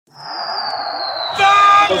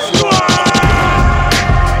I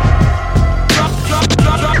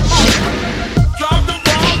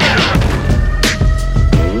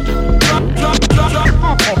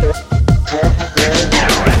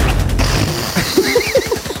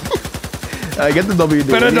get the WD.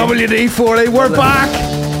 Bit of WD-40. We're back.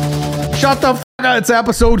 Shut the fuck up. It's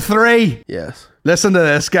episode 3. Yes. Listen to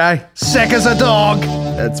this guy. Sick as a dog.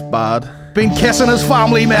 It's bad. Been kissing his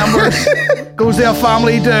family members. Goes to a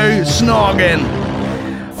family do. Snogging.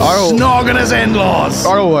 Snogging his in-laws.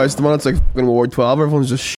 Our house, the one that's like fucking World War 12, everyone's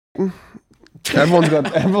just shitting.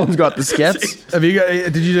 Everyone's got the skits.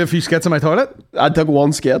 Did you do a few skits in my toilet? I took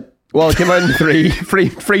one skit. Well, it came out in three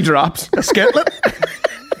drops. A skitlet?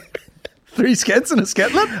 3 skits and a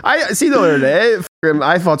skitlet? I see the other day,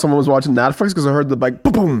 I thought someone was watching Netflix because I heard the like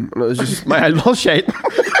boom boom, and it was just my head all shite.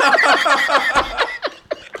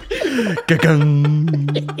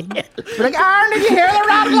 Like, Aaron, did you hear the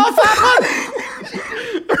rattle off that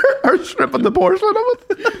one? Or stripping the porcelain of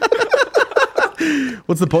it.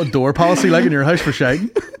 What's the door policy like in your house for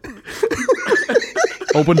shouting?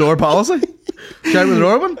 Open door policy? Shout with the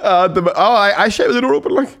door open? I shout with the door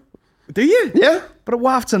open, like. Do you? Yeah. But it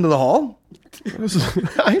wafts into the hall.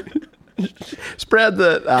 Spread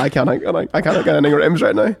the... I can't get any rims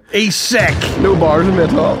right now. He's sick. No bars in me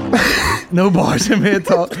at all. No bars in me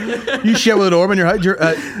at all. You shit with a door when you're out.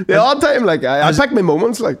 The odd time, like, I pick my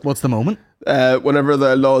moments, like... What's the moment? Whenever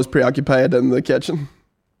the law is preoccupied in the kitchen.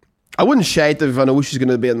 I wouldn't shite if I know she's going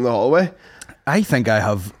to be in the hallway. I think I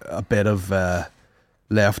have a bit of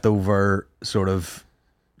leftover sort of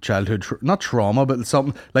childhood, not trauma, but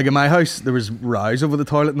something. Like in my house, there was rows over the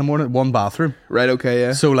toilet in the morning, one bathroom. Right, okay,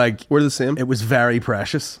 yeah. So like... We're the same. It was very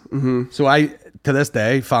precious. Mm-hmm. So to this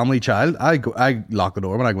day, family child, I lock the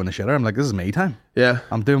door when I go in the shitter. I'm like, this is me time. Yeah.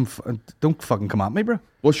 I'm doing... Don't fucking come at me, bro.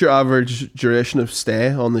 What's your average duration of stay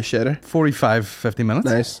on the shitter? 45-50 minutes.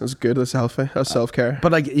 Nice. That's good. That's healthy. That's self-care.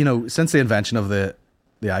 But like, you know, since the invention of the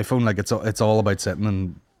iPhone, like it's all about sitting,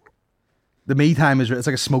 and the me time it's like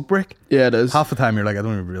a smoke break. Yeah, it is. Half the time you're like, I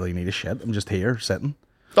don't really need a shit. I'm just here sitting.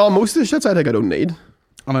 Oh, most of the shits I think I don't need.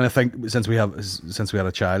 I mean, I think since we had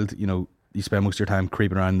a child, you know, you spend most of your time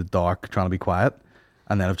creeping around in the dark trying to be quiet,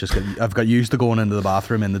 and then I've got used to going into the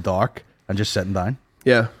bathroom in the dark and just sitting down.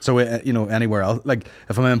 Yeah. So you know, anywhere else, like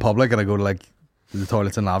if I'm in public and I go to like the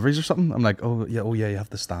toilets in Lavery's or something, I'm like, oh yeah, you have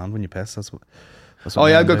to stand when you piss. That's what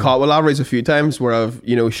I've got caught with Lavery's a few times where I've,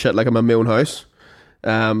 you know, shit like I'm in my own house,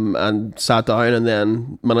 and sat down, and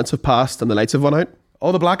then minutes have passed and the lights have gone out.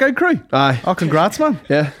 Oh, the blackout crew. Aye. Oh, congrats, man.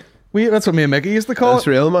 Yeah. That's what me and Mickey used to call That's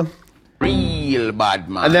it. real, man. Real bad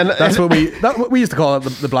man. And then that's what we used to call it,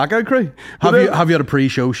 the blackout crew. Have you had a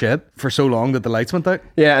pre-show shit for so long that the lights went out?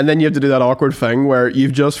 Yeah, and then you have to do that awkward thing where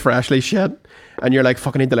you've just freshly shit and you're like,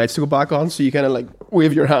 fucking need the lights to go back on, so you kind of like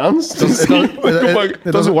wave your hands.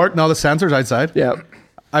 It doesn't work. No, the sensor's outside. Yeah.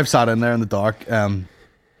 I've sat in there in the dark, doing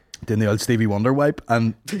the old Stevie Wonder wipe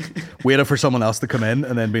and waited for someone else to come in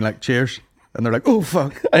and then being like, cheers. And they're like, oh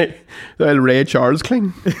fuck. The old Ray Charles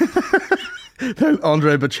clean. The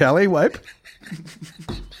Andre Bocelli wipe.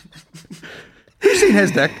 You've seen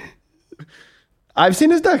his dick? I've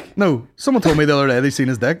seen his dick. No, someone told me the other day they've seen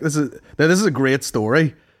his dick. This is a great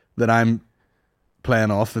story that I'm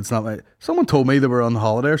playing off. It's not like someone told me they were on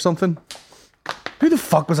holiday or something. Who the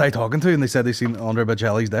fuck was I talking to? And they said they seen Andre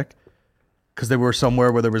Bocelli's dick because they were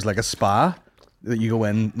somewhere where there was like a spa that you go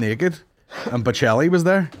in naked, and Bocelli was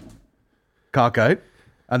there, cock out,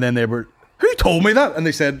 and then they were. Who told me that? And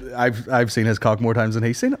they said, I've seen his cock more times than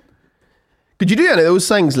he's seen it. Could you do any of those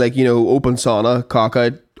things, like, you know, open sauna, cock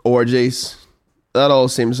out, orgies? That all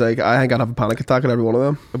seems like, I think I'd have a panic attack at every one of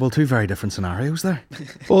them. Well, 2 very different scenarios there.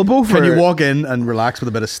 Well, both Can you walk in and relax with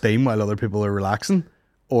a bit of steam while other people are relaxing?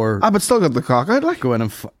 Or but still got the cock out, like? Go in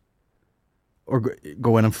and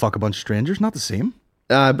go in and fuck a bunch of strangers? Not the same.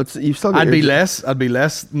 But you've still got I'd be less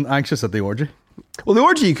anxious at the orgy. Well, the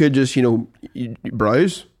orgy you could just, you know, you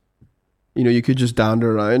browse. You know, you could just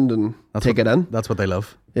dander around and take it in. That's what they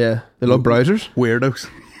love. Yeah, they love browsers. Weirdos.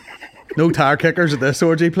 No tire kickers at this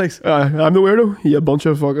orgy place. I'm the weirdo. You a bunch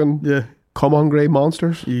of fucking come hungry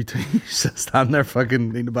monsters. You stand there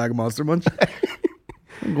fucking eating a bag of Monster Munch.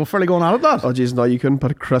 I'm fairly going on at that. Oh jeez, no, you couldn't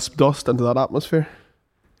put a crisp dust into that atmosphere.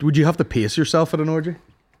 Would you have to pace yourself at an orgy?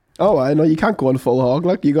 Oh, I know. You can't go on full hog.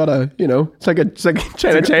 Like, you gotta, you know, it's like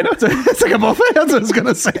China. It's like a buffet. That's what I was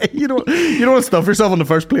gonna say. You don't want to stuff yourself on the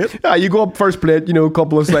first plate. Yeah, you go up first plate. You know, a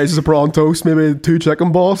couple of slices of prawn toast, maybe 2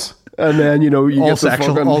 chicken balls, and then, you know, you all get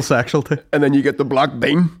sexual, all sexual too. and then you get the black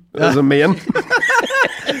bean as a main.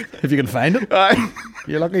 If you can find it. Aye.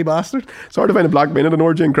 You lucky bastard. It's hard to find a black bean at an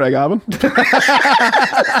orgy in Craigavon.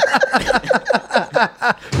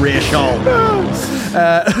 Rachel.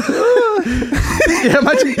 Yeah,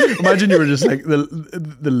 imagine you were just like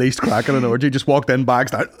the least crack in an orgy. Just walked in,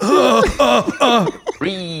 bags down.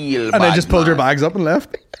 Real And then just pulled your bags up and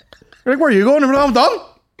left. You're like, where are you going? I'm done.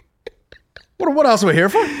 What else are we here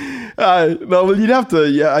for? No, well, you have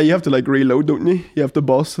to like reload, don't you? You have to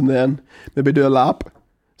bus and then maybe do a lap.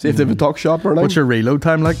 See if they have a talk shop or anything. What's your reload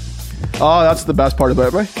time like? Oh, that's the best part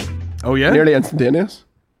about me. Oh yeah? Nearly instantaneous.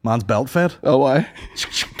 Man's belt fed. Oh, why?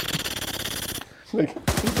 It's like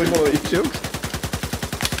one of these jokes.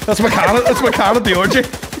 That's McCann at the orgy.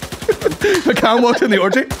 McCann walks in the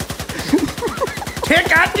orgy. Take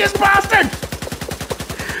that, you bastard!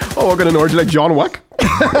 Oh, we're going to orgy like John Wick.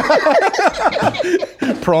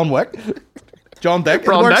 Prawn Wick. John Dick.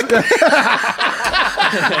 Prawn Dick.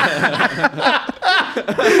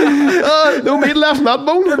 No meat left in that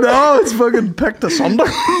bone. No, it's fucking picked asunder.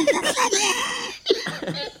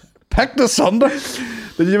 Picked asunder.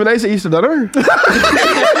 Did you have a nice Easter dinner?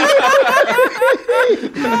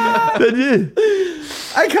 Did you?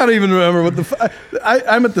 I can't even remember what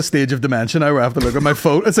I'm at the stage of dementia now where I have to look at my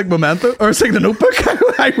phone. It's like Memento, or it's like the Notebook.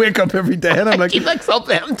 I wake up every day and I'm like, You mix up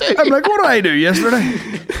them too. I'm like, what did I do yesterday?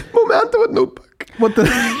 Memento with Notebook.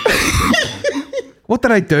 What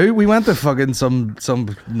did I do? We went to fucking some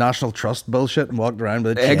National Trust bullshit and walked around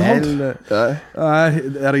with a Egg child.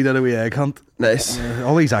 hunt. Eddie did a wee egg hunt. Nice.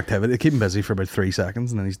 All these activities, they keep him busy for about 3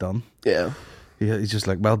 seconds and then he's done. Yeah. He's just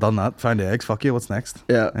like, well done that. Found the eggs. Fuck you. What's next?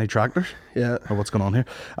 Yeah. Any tractors? Yeah. Or what's going on here?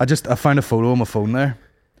 I found a photo on my phone there,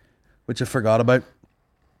 which I forgot about.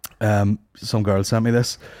 Some girl sent me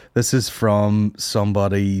this. This is from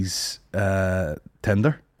somebody's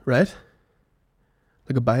Tinder. Right?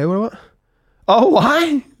 Like a bio or what? Oh,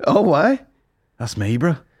 why? Oh, why? That's me,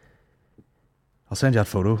 bro. I'll send you that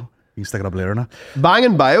photo. You can stick it up later now.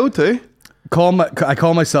 Banging bio too. I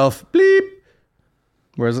call myself bleep.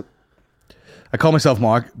 Where is it? I call myself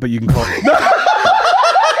Mark, but you can call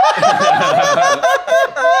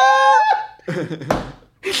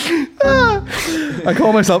I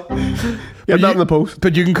call myself Get that in the post.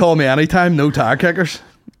 but you can call me anytime, no tire kickers.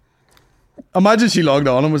 Imagine she logged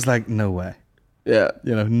on and was like, no way. Yeah.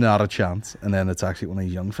 You know, not a chance. And then it's actually one of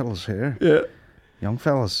these young fellas here. Yeah. Young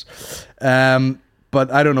fellas. But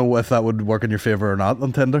I don't know if that would work in your favour or not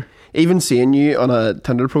on Tinder. Even seeing you on a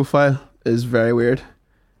Tinder profile is very weird.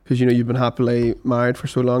 Because you know you've been happily married for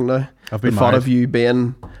so long now. I've been the thought married. of you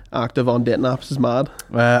being active on dating apps is mad.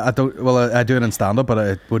 I do it in stand-up, but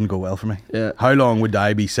it wouldn't go well for me. Yeah. How long would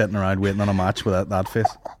I be sitting around waiting on a match with that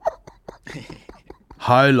face?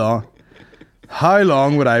 How long? How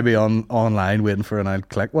long would I be online waiting for an old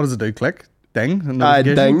click? What does it do? Click? Ding? A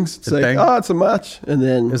notification? Dings. It's A like, ding. oh, it's a match. And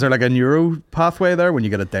then... Is there like a neuro pathway there when you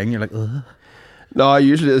get a ding? You're like, ugh. No,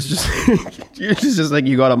 usually it's just... usually it's just like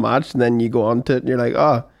you got a match and then you go on to it and you're like,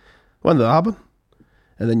 oh, when did that happen?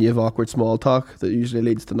 And then you have awkward small talk that usually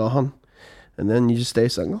leads to nothing. And then you just stay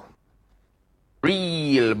single.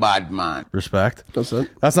 Real bad man. Respect. That's it.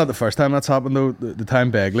 That's not the first time that's happened though. The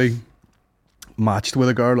time Begley matched with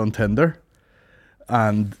a girl on Tinder,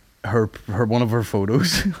 and her one of her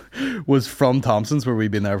photos was from Thompson's, where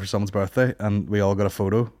we'd been there for someone's birthday, and we all got a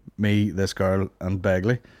photo, me, this girl, and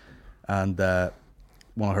Begley, and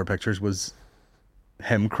one of her pictures was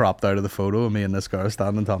him cropped out of the photo of me and this girl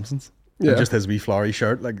standing in Thompson's. Yeah. And just his wee flowery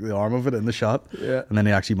shirt, like the arm of it in the shot. Yeah. And then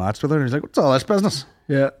he actually matched with her, and he's like, what's all this business?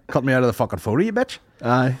 Yeah. Cut me out of the fucking photo, you bitch.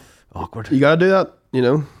 Aye. Awkward. You gotta do that, you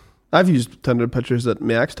know. I've used Tinder pictures that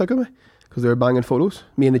my ex took of me because they were banging photos.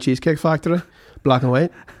 Me in the Cheesecake Factory, black and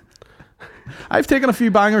white. I've taken a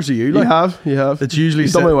few bangers of you. Like, You have. It's usually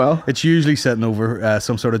You've done me well. It's usually sitting over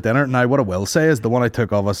some sort of dinner. Now, what I will say is the one I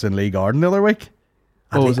took of us in Lee Garden the other week.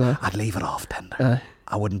 What was that? I'd leave it off Tinder. Aye.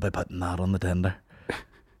 I wouldn't be putting that on the Tinder.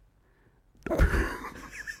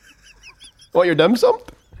 What, your dim sum?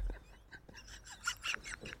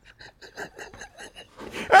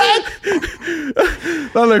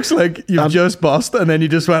 That looks like you've just bust, and then you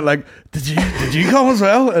just went like, "Did you come as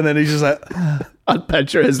well?" And then he's just like, That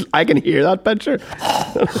picture is... I can hear that picture.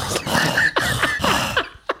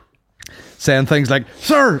 saying things like,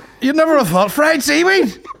 "Sir, you'd never have thought fried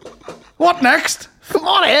seaweed. What next? Come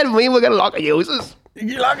on ahead, we will get a lot of uses.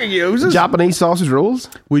 You like a users?" Japanese sausage rolls.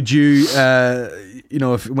 Would you, you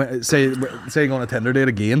know, if say you're on a Tinder date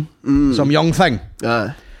again, some young thing,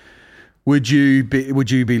 would you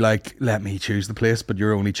be like, let me choose the place, but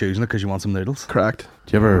you're only choosing it because you want some noodles? Correct.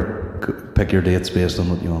 Do you ever pick your dates based on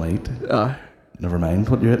what you want to eat? Never mind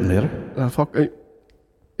what you're eating later. Fuck.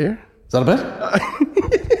 Here. Is that a bit?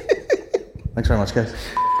 Thanks very much, guys.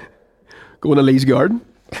 Going to Lee's garden.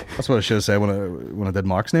 That's what I should have said when I did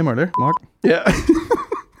Mark's name earlier. Mark. Yeah.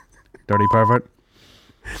 Dirty pervert.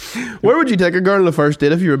 Where would you take a girl on the first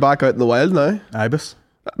date if you were back out in the wild now? Ibis.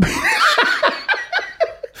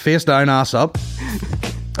 Face down, ass up.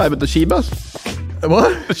 Aye, but the she bus.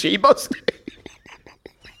 What? The she bus.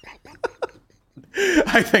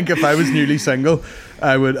 I think if I was newly single,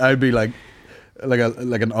 I'd be like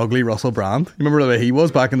an ugly Russell Brand. You remember the way he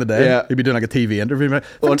was back in the day? Yeah. He'd be doing like a TV interview.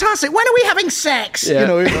 Fantastic. When are we having sex? Yeah. You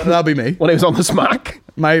know, that'd be me. When he was on the smack.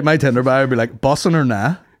 My Tinder bio would be like, bussing or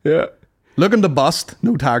nah? Yeah. Looking to bust,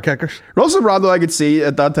 no tire kickers. Russell Brand, though, I could see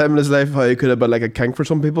at that time in his life how he could have been like a kink for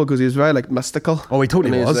some people because he was very like mystical. Oh, he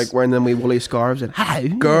totally and was. He was like wearing them wee woolly scarves and how?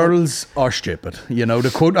 Girls are stupid. You know, to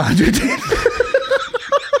quote Andrew Tate.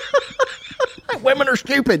 Women are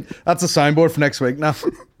stupid. That's a soundboard for next week now.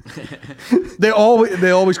 They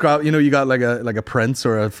always grab, you know, you got like a Prince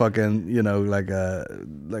or a fucking, you know, like a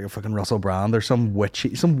fucking Russell Brand or some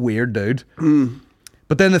weird dude.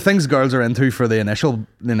 But then the things girls are into for the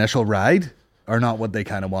initial ride are not what they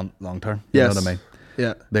kind of want long term. You know what I mean?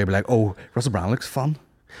 Yeah. They'd be like, oh, Russell Brand looks fun.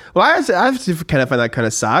 Well, I have to kind of find that kind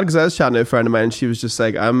of sad because I was chatting to a friend of mine and she was just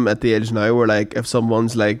like, I'm at the age now where like if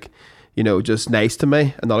someone's like, you know, just nice to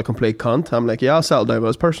me and not a complete cunt, I'm like, yeah, I'll settle down with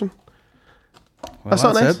this person. Well, that's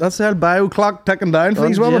not nice. That's the bio clock ticking down for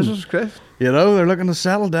these women. Jesus Christ. You know, they're looking to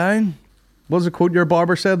settle down. What was the quote your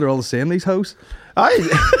barber said? They're all the same, these hoes.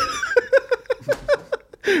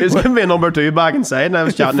 It's giving me a number 2 back inside and I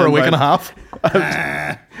was chatting for a week and a half.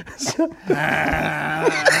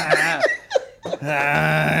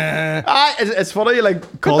 It's funny,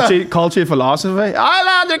 like culture philosophy.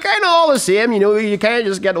 Lad, they're kind of all the same, you know. You can't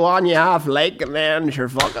just get one you half like and then sure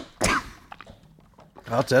fuck it.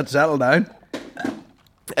 That's it, settle down.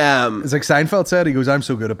 It's like Seinfeld said, he goes, I'm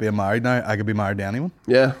so good at being married now, I could be married to anyone.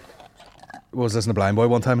 Yeah. I was listening to Blind Boy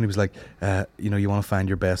one time and he was like, you know, you want to find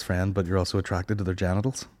your best friend, but you're also attracted to their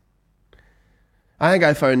genitals. I think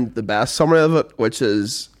I found the best summary of it, which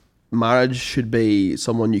is marriage should be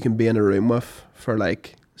someone you can be in a room with for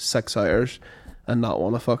like 6 hours and not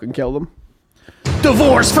want to fucking kill them.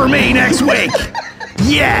 Divorce for me next week.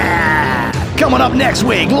 Yeah! Coming up next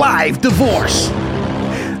week, live divorce.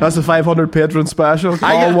 That's a 500 patron special.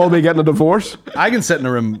 All will be getting a divorce. I can sit in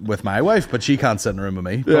a room with my wife, but she can't sit in a room with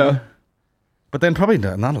me. Yeah. But then probably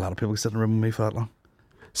not a lot of people can sit in a room with me for that long.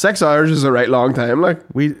 6 hours is a right long time. Like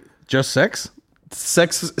we just 6?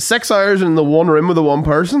 6 hours in the one room with the one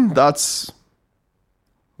person. That's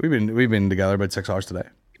we've been together about 6 hours today.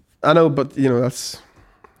 I know, but you know that's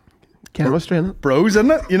chemistry, isn't it? Bros,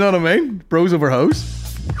 isn't it? You know what I mean? Bros over hoes.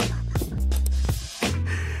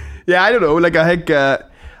 Yeah, I don't know. Like I think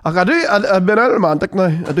I've been out romantic now.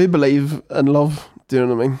 I do believe in love. Do you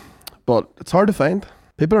know what I mean? But it's hard to find.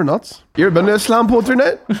 People are nuts. You ever been to a slam poetry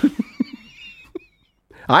night?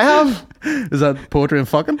 I have. Is that poetry and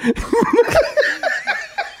fucking?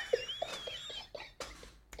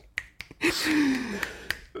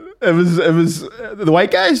 It was the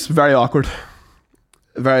white guys, very awkward.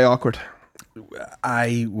 Very awkward.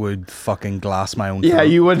 I would fucking glass my own Yeah, throat.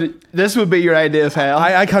 you would. This would be your idea of hell.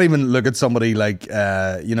 I can't even look at somebody like,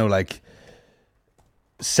 you know, like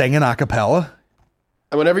singing a cappella.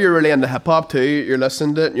 And whenever you're really into hip hop too, you're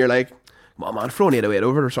listening to it and you're like, come on man, throw an 808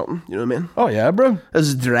 over it or something. You know what I mean? Oh yeah, bro. This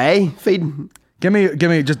is dry feeding. Give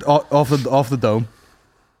me just off the dome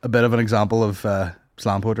a bit of an example of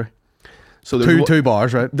slam poetry. So two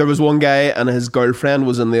bars, right? There was one guy and his girlfriend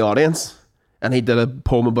was in the audience and he did a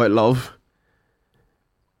poem about love.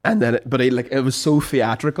 And then it was so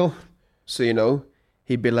theatrical. So, you know,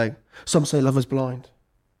 he'd be like, some say love is blind.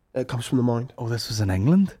 It comes from the mind. Oh, this was in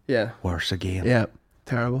England? Yeah. Worse again. Yeah.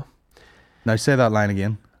 Terrible. Now say that line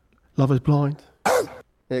again. Love is blind.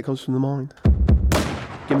 It comes from the mind.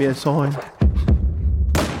 Give me a sign.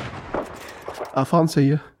 I fancy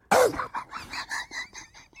you.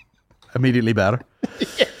 Immediately better.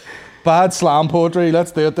 Yeah. Bad slam poetry.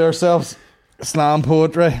 Let's do it to ourselves. Slam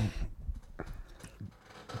poetry.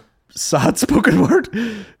 Sad spoken word.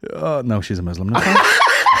 Oh, no, she's a Muslim. No,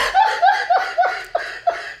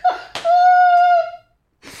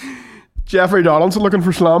 Jeffrey Donaldson looking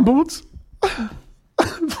for slam poets. And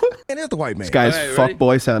it's the white man. This guy's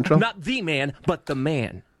fuckboy central. Not the man, but the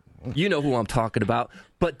man. You know who I'm talking about.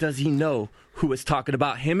 But does he know who is talking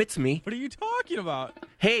about him? It's me. What are you talking about?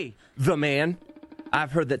 Hey, the man.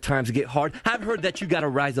 I've heard that times get hard. I've heard that you gotta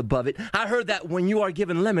rise above it. I heard that when you are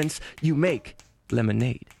given lemons, you make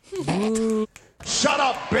lemonade. Shut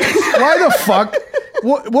up, bitch. Why the fuck?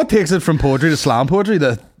 What takes it from poetry to slam poetry?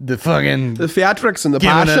 The fucking the theatrics and the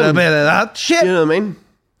giving passion. It a bit of that shit. You know what I mean?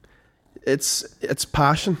 It's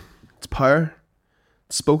passion. It's power.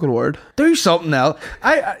 Spoken word. Do something else.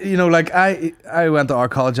 I went to our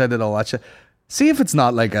college. I did all that shit. See if it's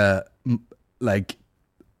not like a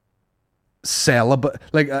celibate.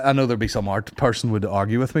 Like, I know there'd be some art person would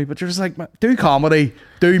argue with me, but you're just like, do comedy,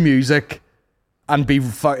 do music, and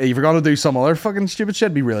if you're gonna do some other fucking stupid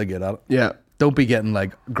shit, be really good at it. Yeah. Don't be getting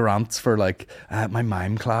like grants for like my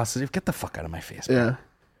mime classes. Get the fuck out of my face. Man. Yeah. Do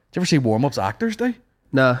you ever see warm-ups actors do?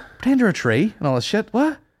 Nah. Pretend you're a tree and all this shit.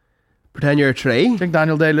 What? Pretend you're a tree. Think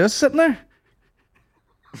Daniel Day-Lewis sitting there?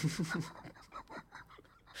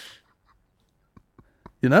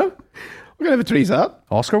 You know? What kind of a tree's that?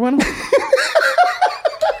 Oscar winner.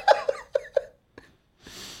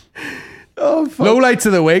 Oh, fuck. Low lights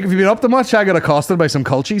of the week. Have you been up to much? I got accosted by some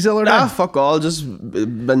culchies the other day. Ah, fuck all. Just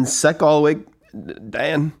been sick all week.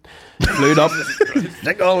 Dying. Flued up.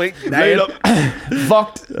 Sick all week. Flued up.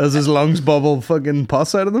 Fucked. As his lungs bubble fucking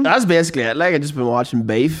pus out of them. That's basically it. Like, I just been watching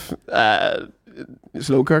Beef.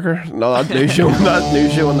 Slow Cooker. No, that new show. That new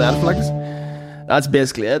show on Netflix. That's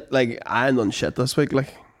basically it. Like, I ain't done shit this week.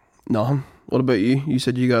 Like, nothing. What about you? You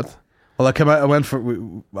said you got... Well, I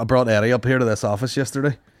brought Eddie up here to this office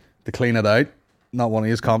yesterday to clean it out. Not one of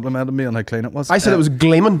you complimented me on how clean it was. I said it was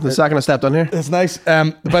gleaming the second I stepped on here. It's nice.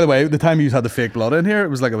 By the way, the time you had the fake blood in here, it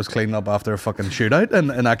was like I was cleaning up after a fucking shootout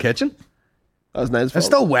in that kitchen. That was nice. It's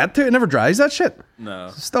still wet too. It never dries, that shit. No.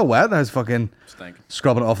 It's still wet. I was fucking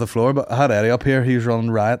scrubbing it off the floor. But I had Eddie up here. He was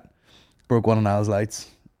running riot. Broke one of Niall's lights.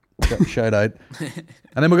 Shout out.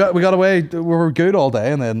 And then we got away. We were good all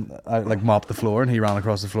day. And then I like mopped the floor, and he ran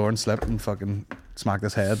across the floor and slipped and fucking smacked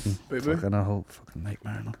his head and fucking a whole fucking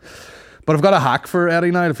nightmare. But I've got a hack for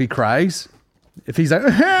Eddie now. If he cries, if he's like,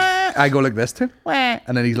 I go like this to him,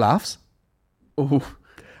 and then he laughs. Oh.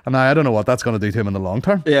 And I don't know what that's going to do to him in the long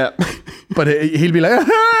term. Yeah. But he'll be like,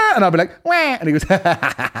 and I'll be like, and he goes, like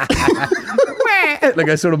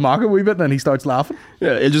I sort of mock him a wee bit, and then he starts laughing.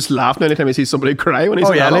 Yeah, he'll just laugh anytime he sees somebody cry when he's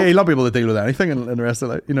he'll not be able to deal with anything in the rest of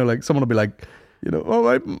life. You know, like someone will be like,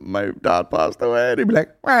 my dad passed away, and he'll be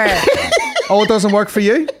like, oh, it doesn't work for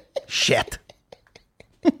you? Shit.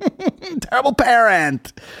 Terrible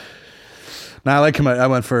parent. Now, I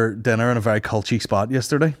went for dinner in a very culty spot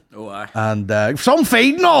yesterday. Oh, aye. And some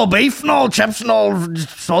feed and all, beef and all, chips and all,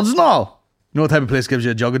 suds and all. You know what type of place gives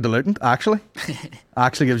you a jug of dilutant? Actually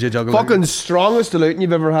gives you a jug of fucking strongest dilutant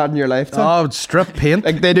you've ever had in your lifetime. Oh, strip paint.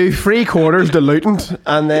 Like they do 3/4 dilutant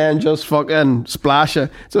and then just fucking splash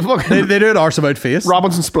it. So fucking they do it arse about face.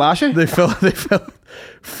 Robinson splash it. They fill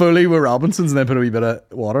fully with Robinsons and then put a wee bit of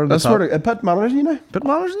water in the top. That's put manners, you know. Put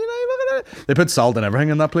manners, you know. Look at it. They put salt and everything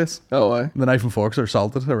in that place. Oh, aye. The knife and forks are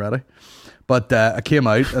salted already. But I came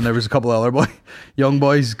out and there was a couple of other young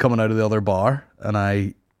boys coming out of the other bar,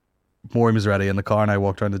 and Maureen was ready in the car, and I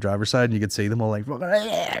walked around the driver's side, and you could see them all like,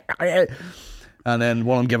 and then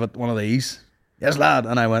one of them gave it one of these. Yes, lad.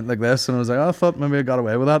 And I went like this, and I was like, I thought maybe I got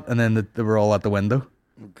away with that. And then they were all at the window.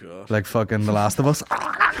 Oh, God. Like fucking The Last of Us.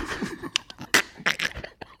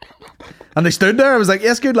 And they stood there. I was like,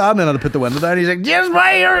 yes, good lad. And then I had to put the window down. He's like, yes,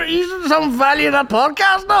 mate, you're using some value in that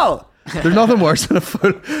podcast now. There's nothing worse than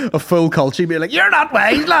a full culture being like, you're not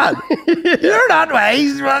wise, lad. You're not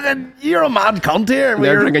wise. Fucking, you're a mad cunt here.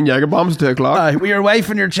 They're drinking Jager bombs at 2 o'clock. With your wife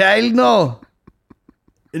and your child, no.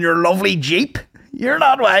 In your lovely Jeep. You're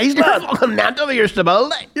not wise, lad. You're fucking mental with your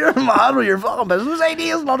stability. You're mad with your fucking business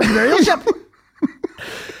ideas, not entrepreneurship.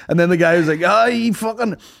 And then the guy was like, you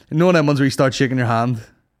fucking... You know them ones where you start shaking your hand,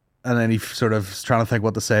 and then he sort of is trying to think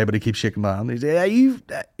what to say, but he keeps shaking my hand. He's like,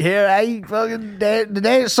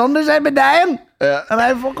 Sundays I've been dying. Yeah. And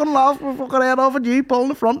I fucking lost my fucking head off a Jeep pulling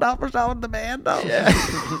the front off myself in the bed. Yeah.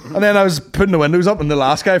 And then I was putting the windows up, and the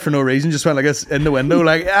last guy, for no reason, just went like this in the window,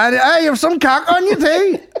 like, you have some cock on you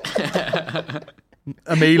too.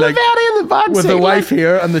 And me, like, with the wife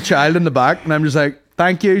here and the child in the back, and I'm just like,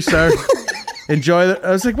 thank you, sir. Enjoy it.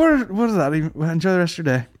 I was like, what is that? Enjoy the rest of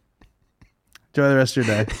your day. Enjoy the rest of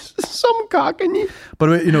your day. Some cock in you.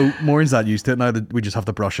 But Maureen's not used to it now. That we just have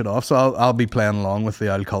to brush it off. So I'll be playing along with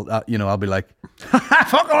the old cult. I'll be like,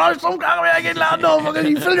 fucking there's some cock in me. I get loud. No, fucking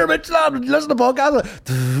you fill your bitch loud. Listen to the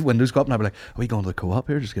podcast. Windows go up, and I'll be like, are we going to the co-op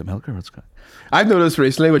here? Just get milk or what's going? I've noticed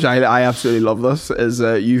recently, which I absolutely love this, is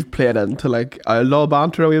you've played into like a little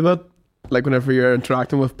banter a wee bit. Like whenever you're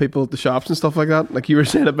interacting with people at the shops and stuff like that. Like you were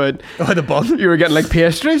saying about the bun. You were getting like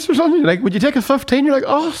pastries or something. You're like, would you take a 15? You're like,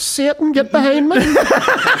 oh, Satan, get behind me.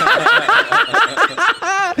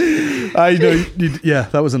 I know. Yeah,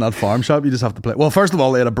 that was in that farm shop. You just have to play. Well, first of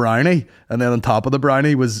all, they had a brownie, and then on top of the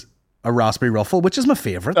brownie was a raspberry ruffle, which is my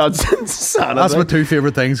favourite. That's insanity. That's my 2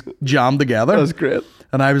 favourite things jammed together. That's great.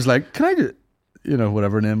 And I was like, can I just,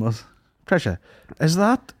 whatever her name was, Trisha, is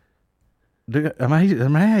that... Am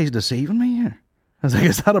I deceiving me here? I was like,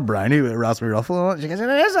 is that a brownie with a raspberry ruffle on it? She goes, it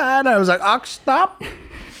is. And I was like, oh, stop.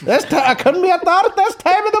 I couldn't be at that at this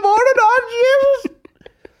time of the morning. Oh, Jesus.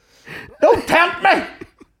 Don't tempt me.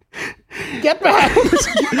 Get behind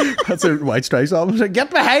me. That's a White Stripes album. Like,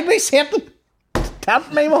 get behind me, Satan.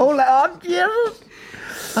 Tempt me my whole life. Oh, Jesus.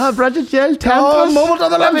 Bridget Jill, moment of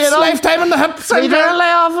the lifetime in the hips. Lay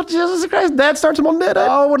off it, Jesus Christ. Dad starts Monday night.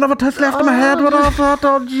 Oh, wouldn't have a tooth left in my head. What off that?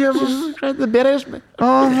 Oh, Jesus Christ, the berries.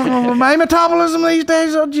 Oh, my metabolism these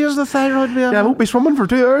days. Oh, Jesus, the thyroid. Yeah, I won't be swimming for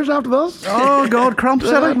 2 hours after this. Oh, God, Crump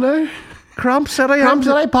City. No. Crump City. Crump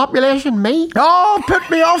City, population, me. Oh, put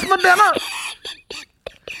me off my dinner.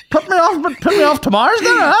 Put me off tomorrow's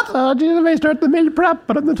dinner, huh? Oh, Jesus, I start the meal prep,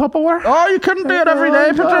 but in the Tupperware. Oh, you couldn't do it every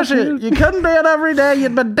day, Patricia. You couldn't do it every day.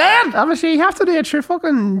 You'd be dead. Obviously, you have to do it. Sure,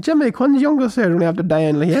 fucking Jimmy Quinn's youngest there don't have to die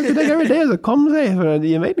in. Like, you have to do it every day as it comes, eh?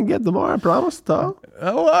 You mightn't get the more, I promise, though.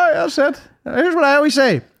 Oh, that's it. Here's what I always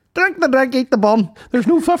say. Drink the drink, eat the bun. There's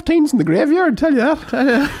no 15s in the graveyard, tell you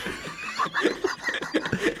that.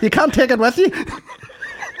 You can't take it with you.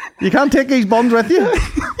 You can't take these buns with you.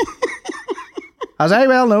 As I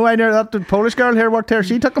well know, I know that the Polish girl here worked here.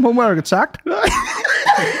 She took them home where I got sacked.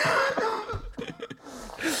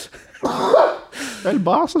 Well,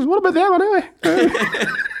 bosses, what about them anyway?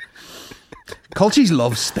 Culchies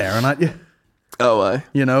love staring at you. Oh, aye.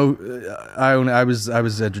 You know, I was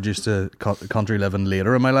introduced to country living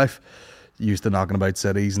later in my life. Used to knocking about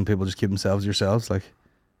cities and people just keep themselves to yourselves. Like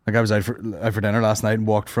I was out for dinner last night and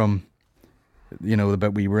walked from, you know, the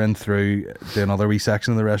bit we were in through to another wee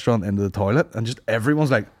section of the restaurant into the toilet, and just everyone's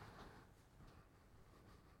like,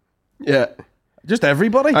 yeah, just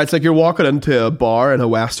everybody. It's like you're walking into a bar in a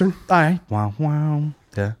western. Aye, wow,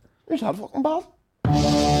 yeah. Here's that fucking ball.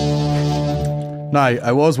 Now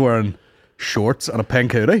I was wearing shorts and a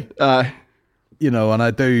pink hoodie. You know, and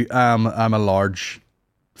I'm a large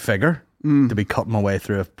figure to be cutting my way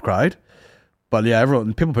through a crowd. But yeah,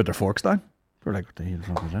 people put their forks down. They're like, what the hell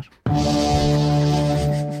is that?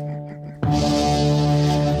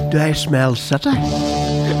 Do I smell city?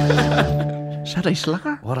 City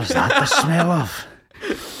slicker? What is that the smell of?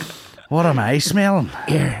 What am I smelling?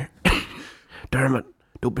 Here. Dermot,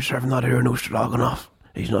 don't be serving that here no stroganoff.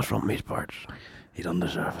 He's not from these parts. He doesn't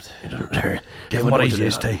deserve it. He doesn't deserve it. Give him what he's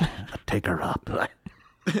used to. Take her up.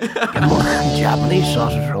 Give him more Japanese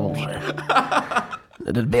sausage rolls.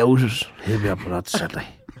 The Belfast. He'll be up for that city.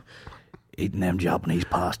 Eating them Japanese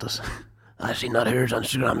pastas. I seen that here on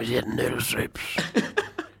Instagram. He's eating noodle soups.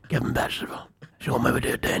 Give him vegetable. Show him how we do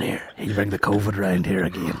it down here. He'll bring the COVID round here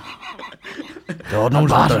again. God knows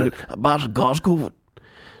that. A boss of God's COVID.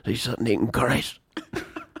 He's sitting eating curries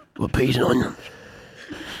with peas and onions.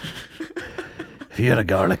 If you had a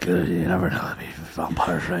garlic, you never know. There'll be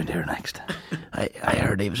vampires round here next. I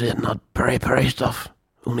heard he was eating that peri stuff.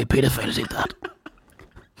 Only paedophiles eat that.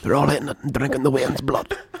 They're all eating it and drinking the Weans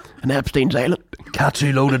blood. And Epstein's Island.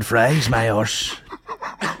 Katsu loaded fries, my horse.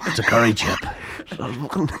 It's a curry chip.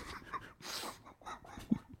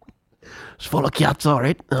 It's full of cats,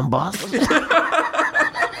 alright, and bosses.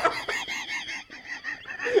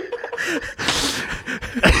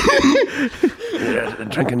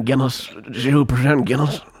 Drinking Guinness, 0%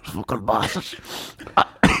 Guinness. Fucking bosses.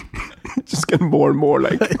 Just getting more and more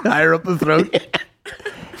like higher up the throat.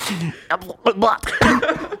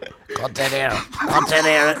 Container,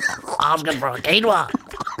 asking for a quinoa.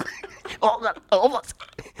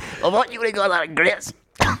 What you would have got that grace?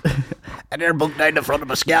 And they're booked down the front of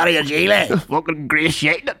a scary and Gile. Fucking grace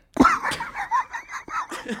shaking it.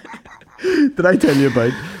 Did I tell you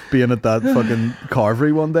about being at that fucking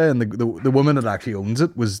carvery one day, and the woman that actually owns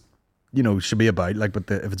it was, you know, she'll be about, like, but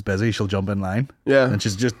if it's busy, she'll jump in line. Yeah. And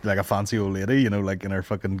she's just like a fancy old lady, you know, like in her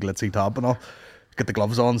fucking glitzy top and all. Get the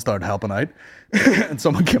gloves on, start helping out. And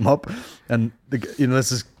someone came up, and you know,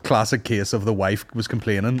 this is classic case of the wife was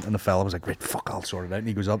complaining, and the fella was like, "Great, fuck, I'll sort it out." And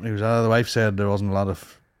he goes up and he goes, the wife said there wasn't a lot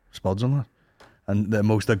of spuds on that. And the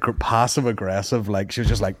most passive aggressive, like, she was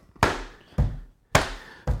just like,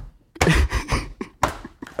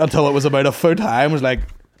 until it was about a foot high, and was like,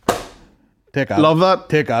 take that. Love that.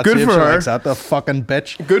 Take that. Good See if for she her. likes that, the fucking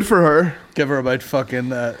bitch. Good for her. Give her about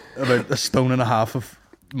fucking about a stone and a half of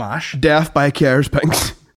mash. Death by Cares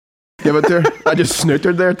Pinks. Give it to her. I just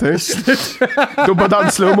snootered there too. Don't put that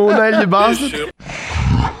in slow-mo now, you bastard.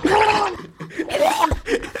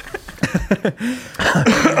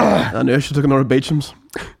 I knew she took another Beecham's.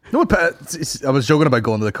 No, I was joking about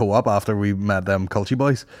going to the co-op after we met them Culchy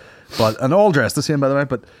boys, and all dressed the same, by the way.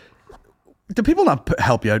 But do people not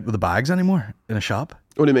help you out with the bags anymore in a shop?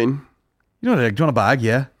 What do you mean? You know, like, do you want a bag?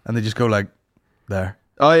 Yeah, and they just go like, there.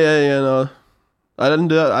 Oh yeah, no. I didn't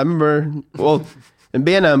do that. I remember, well, in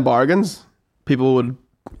B&M bargains,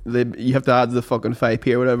 you have to add the fucking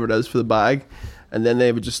 5p or whatever it is for the bag, and then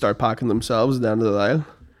they would just start packing themselves down to the aisle.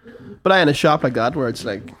 But in a shop like that where it's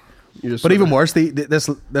like, you just. But even worse,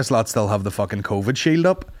 this lot still have the fucking COVID shield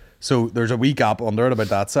up. So there's a wee gap under it about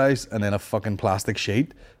that size, and then a fucking plastic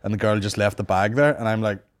sheet, and the girl just left the bag there, and I'm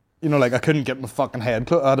like, you know, like I couldn't get my fucking head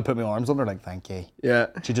close. I had to put my arms under, like, thank you. Yeah.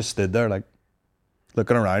 She just stood there, like,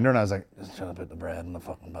 looking around her, and I was like, just trying to put the bread in the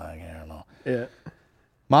fucking bag here and all. Yeah.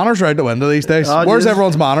 Manners are out the window these days. Oh, Where's Jesus.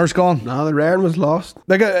 everyone's manners gone? No, the raring was lost.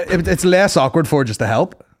 Like, it's less awkward for just to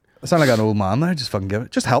help. I sound like an old man there. Just fucking give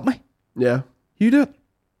it. Just help me. Yeah. You do it.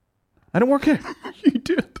 I don't work here. You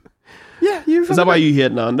do it. Yeah, you. Is that why you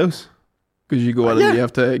hate Nando's? Because you go in and you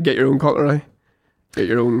have to get your own cutlery, get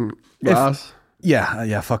your own glass.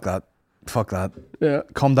 Yeah, fuck that. Fuck that. Yeah.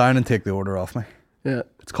 Come down and take the order off me. Yeah.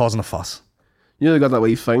 It's causing a fuss. You know they got that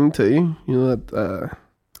wee thing too. You know that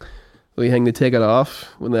wee thing, they take it off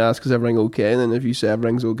when they ask is everything okay, and then if you say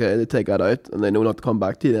everything's okay, they take that out and they know not to come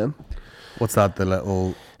back to you then. What's that? The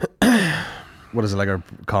little. What is it, like a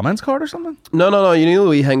comments card or something? No. You know the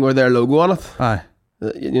wee thing with their logo on it. Aye.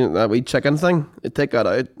 You know that wee chicken thing. They take that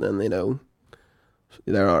out and they know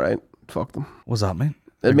they're all right. Fuck them. What's that mean?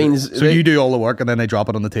 It means so you do all the work and then they drop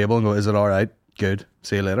it on the table and go, "Is it all right? Good.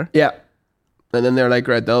 See you later." Yeah. And then they're like,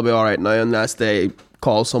 right, they'll be all right now unless they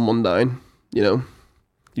call someone down. You know,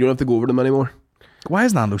 you don't have to go over them anymore. Why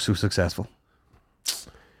is Nando's so successful?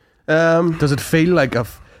 Does it feel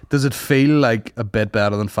like a bit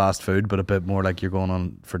better than fast food, but a bit more like you're going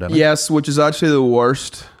on for dinner? Yes, which is actually the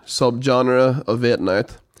worst subgenre of eating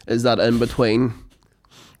out. Is that in between?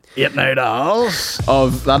 Eating out house.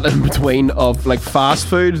 Of that in between of like fast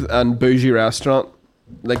food and bougie restaurant.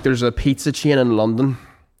 Like there's a pizza chain in London.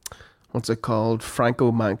 What's it called?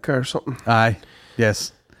 Franco Manca or something. Aye.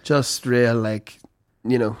 Yes. Just real like,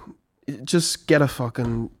 you know, just get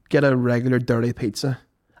a regular dirty pizza.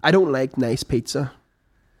 I don't like nice pizza.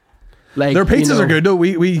 Like their pizzas you know, are good though.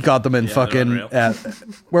 We got them in fucking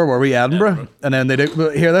where were we? Edinburgh. And then they do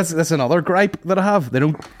here. That's another gripe that I have. They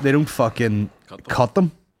don't fucking cut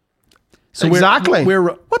them. So exactly. We're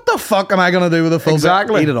what the fuck am I gonna do with a full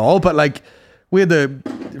exactly eat it all? But like we had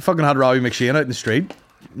fucking had Robbie McShane out in the street,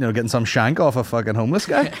 you know, getting some shank off a fucking homeless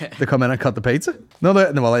guy. They come in and cut the pizza. Well,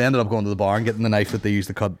 I ended up going to the bar and getting the knife that they used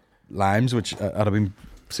to cut limes, which I'd have been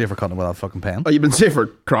safer cutting it without fucking pen. Oh, you've been safer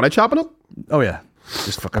karate chopping it? Oh yeah,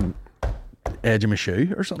 just fucking edge of my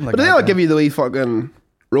shoe or something like that. But they don't give you the wee fucking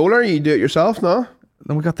roller. You do it yourself, no?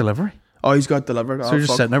 Then we got delivery. Oh, he's got delivered. So you're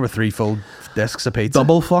just sitting there with 3 full discs of pizza.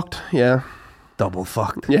 Double fucked. Yeah. Double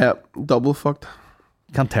fucked. Yeah, double fucked.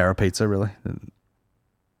 Can't tear a pizza really.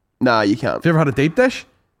 Nah, you can't. Have you ever had a deep dish?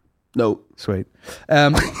 No. Sweet.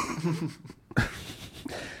 Have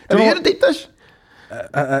you had a deep dish?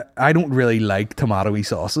 I don't really like tomatoey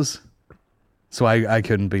sauces, so I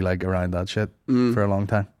couldn't be like around that shit for a long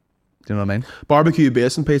time. Do you know what I mean? Barbecue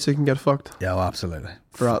basin pizza can get fucked. Yeah, well, absolutely.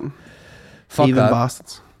 Rotten. Fuck Even that.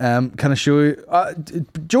 bastards. Can I show you?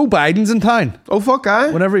 Joe Biden's in town. Oh fuck, guy.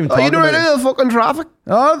 Whenever even you talking know about the fucking traffic?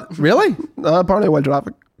 Oh, really? Apparently wild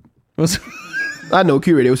traffic. I know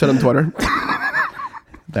Q Radio said on Twitter.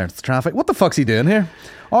 There's the traffic. What the fuck's he doing here?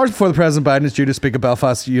 Hours before the President Biden is due to speak at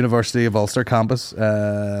Belfast University of Ulster campus.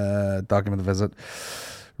 Document the visit.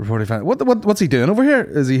 Reporting found. What's he doing over here?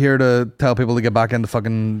 Is he here to tell people to get back into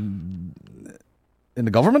fucking in the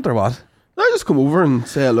government or what? I just come over and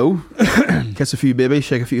say hello, kiss a few babies,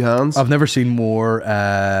 shake a few hands. I've never seen more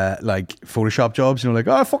like Photoshop jobs. You know, like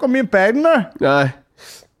fucking me and Biden there. Aye.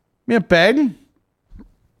 Me and Biden.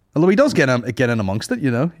 Although he does get in amongst it, you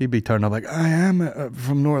know, he'd be turning up like, I am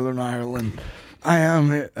from Northern Ireland. I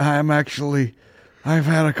am actually. I've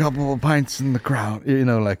had a couple of pints in the crowd, you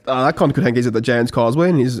know, like. That cunt could think he's at the Giants Causeway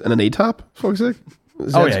and he's in an E-tap. Fuck's sake.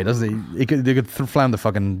 Oh yeah, he does. They could fly him to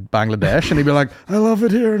fucking Bangladesh, and he'd be like, "I love it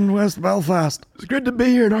here in West Belfast. It's good to be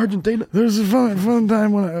here in Argentina." There's a fun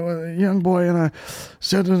time when a young boy and I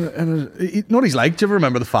said, you know what he's like? Do you ever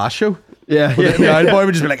remember the Fast Show? Yeah, The old boy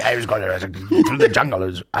would just be like, I was going through the jungle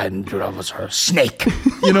and there was a snake.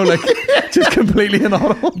 you know, like just completely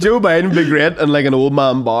inaudible. Joe Biden would be great in like an old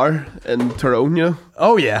man bar in Tyrone, you know?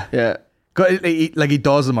 Oh yeah, Yeah, like he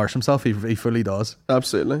does immerse himself. He fully does.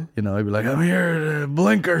 absolutely. You know, he'd be like, I'm here at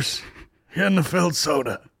Blinkers, getting a filled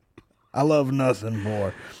soda. I love nothing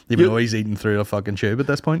more. even though he's eating through a fucking tube at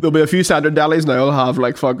this point. There'll be a few standard delis now. I'll have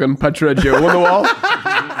like fucking picture of Joe on the wall.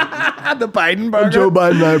 The Biden burger. Joe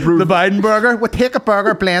Biden, I approve. The Biden burger. We'll take a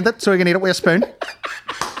burger, blend it so we can eat it with a spoon.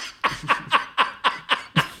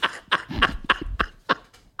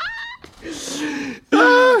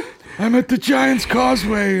 I'm at the Giants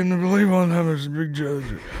Causeway, and I believe on them there's a big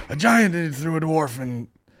a giant threw a dwarf in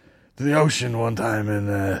to the ocean one time in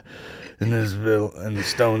Nashville, and the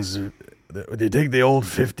Stones, they take the old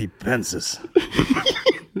 50 pences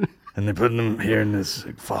and they put them here in this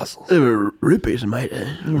fossils. They were rupees in my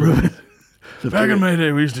day. Back in my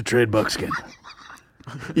day, we used to trade buckskin.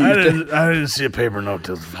 I didn't see a paper note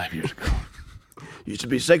till 5 years ago. Used to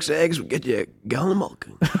be 6 eggs would get you a gallon of milk.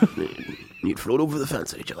 You'd float over the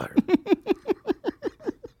fence at each other.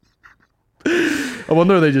 I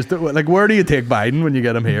wonder if they just like, where do you take Biden when you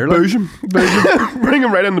get him here? Like, Boojum. Bring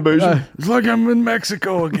him right in the boojum. it's like I'm in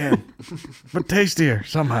Mexico again, but tastier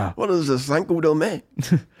somehow. What is this Cinco de Mayo?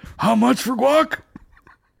 How much for guac?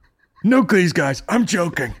 Nuke these guys. I'm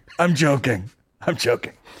joking.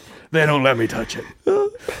 They don't let me touch it.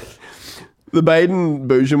 The Biden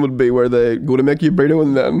boojum would be where they go to make you a burrito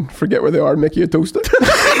and then forget where they are and make you a toaster.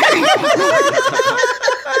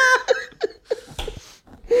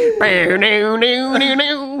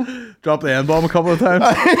 Drop the N-bomb a couple of times.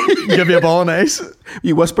 Give you a ball and ace.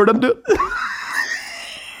 You whispered into it.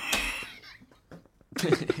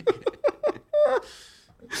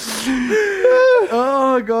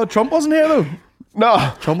 Oh god, Trump wasn't here though.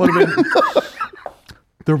 No. Trump would have been.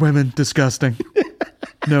 They're women, disgusting.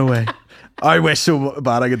 No way. I wish so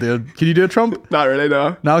bad I could do it. Can you do a Trump? Not really,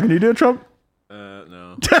 no. Now, can you do a Trump?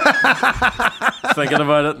 No. Thinking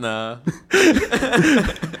about it, nah.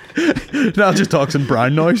 Now just talks in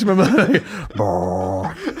brown noise. Remember?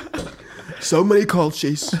 So many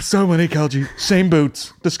cultures. So many Kelgy. Same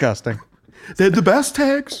boots. Disgusting. They had the best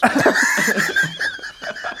tags.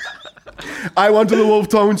 I went to the Wolf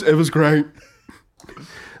Tones. It was great.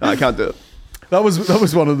 I can't do it. That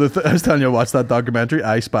was one of the. I was telling you, I watched that documentary,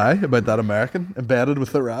 I Spy, about that American embedded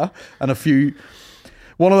with the Ra, and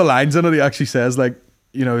one of the lines in it, he actually says, like,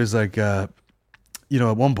 you know, he's like, at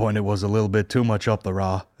one point it was a little bit too much up the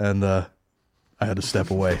Ra, and I had to step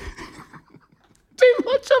away. Too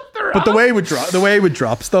much up the Ra. But the way he would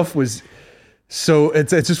drop stuff was so.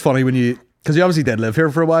 It's just funny when because he obviously did live here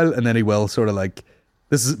for a while, and then he will sort of like.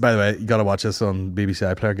 This is, by the way, you got to watch this on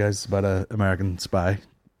BBC iPlayer, guys. It's about an American spy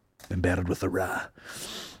embedded with the Ra.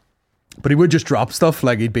 But he would just drop stuff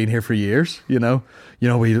like he'd been here for years, you know.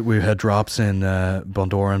 We had drops in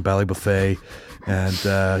Bondora and Bally Buffet,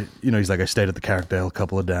 and he's like, I stayed at the Carrickdale, a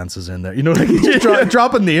couple of dances in there. You know, like he's just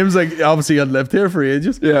dropping names like obviously I'd lived here for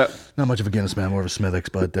ages. Yeah. Not much of a Guinness man, more of a Smithwick's,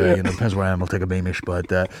 but depends where I am, I'll take a Beamish,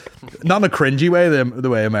 but not in a cringy way, the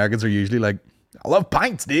way Americans are usually like, I love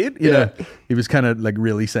pints, dude. You know, he was kind of like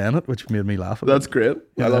really saying it, which made me laugh. That's great.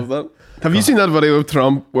 I love that. Have you seen that video of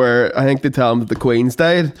Trump where I think they tell him that the Queen's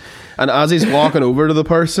died, and as he's walking over to the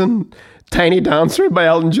person, Tiny Dancer by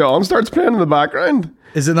Elton John starts playing in the background?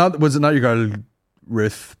 Was it not your girl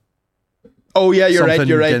Ruth? Oh yeah, you're right.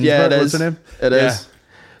 Ginsburg, Yeah, it what's is. her name? It is.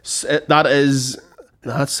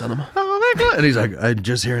 That's cinema. Oh my God. And he's like, I'm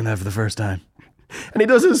just hearing that for the first time. And he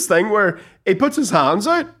does this thing where he puts his hands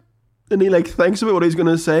out and he like thinks about what he's going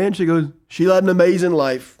to say, and she goes, she led an amazing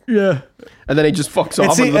life. Yeah. And then he just fucks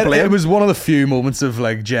off into the plane. It was one of the few moments of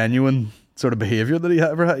like genuine sort of behavior that he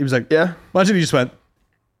ever had. He was like, yeah. Imagine he just went,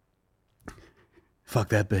 fuck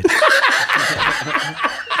that bitch.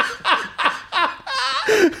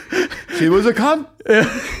 She was a cunt. Yeah.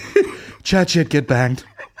 Chat shit, get banged.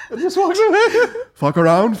 And just walks away. Fuck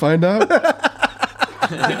around, find out.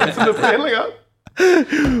 Gets in the plane like that.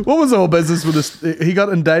 What was the whole business with this? He got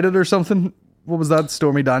indicted or something? What was that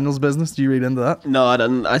Stormy Daniels business? Do you read into that? No, I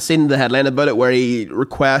didn't. I seen the headline about it where he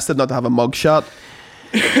requested not to have a mugshot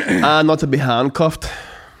and not to be handcuffed.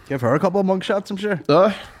 Give her a couple of mugshots, I'm sure.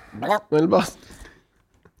 Little boss.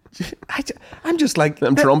 I'm just like,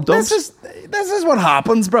 Them Trump dumps. This is what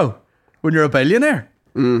happens, bro. When you're a billionaire,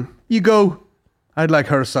 you go, I'd like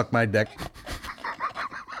her to suck my dick.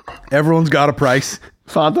 Everyone's got a price.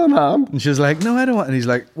 Fanta in hand. And she's like, no, I don't want. And he's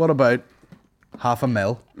like, what about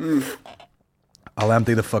 $500,000? I'll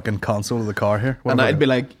empty the fucking console of the car here. What And about I'd it? be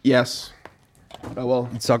like, yes. I will.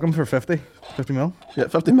 You'd suck him for 50 mil. Yeah,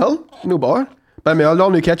 50 mil? No bar. Buy me a all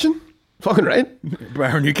new kitchen. Fucking right. Buy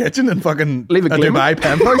her new kitchen and fucking Leave it a gleaming. Dubai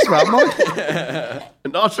penthouse, Ratmore.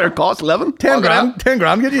 And not sure cost 11. 10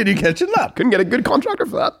 grand get you a new kitchen, lad. Couldn't get a good contractor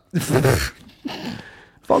for that.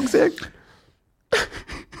 Fuck's sake.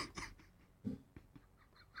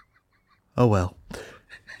 Oh well. I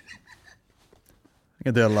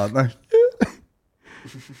can do a lot now.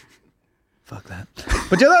 Fuck that.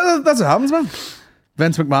 But yeah, that's what happens, man.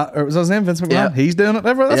 Vince McMahon, or was that his name? Vince McMahon. Yeah. He's doing it.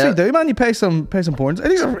 That's what you do, man. You pay some porn.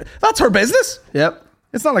 That's her business. Yep.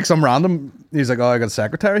 It's not like some random. He's like, oh, I got a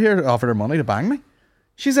secretary here. Offered her money to bang me.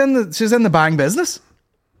 She's in the bang business.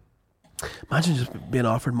 Imagine just being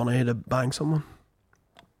offered money to bang someone.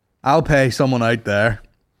 I'll pay someone out there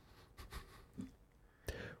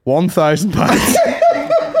 $1 £1,000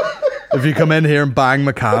 if you come in here and bang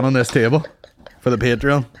McCann on this table for the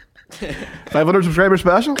Patreon. 500 subscriber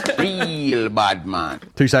special. Real bad man.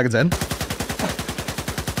 2 seconds in.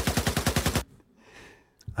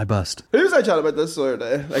 I bust. Who was I chatting about this the other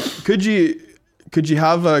day? Like, could you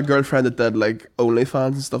have a girlfriend that did like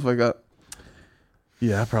OnlyFans and stuff like that?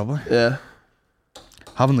 Yeah, probably. Yeah.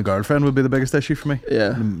 Having the girlfriend would be the biggest issue for me.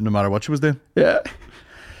 Yeah. No matter what she was doing. Yeah.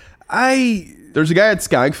 There's a guy at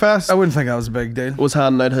Skagfest. I wouldn't think that was a big deal. Was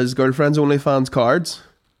handing out his girlfriend's OnlyFans cards.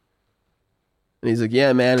 And he's like,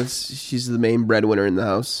 yeah, man, she's the main breadwinner in the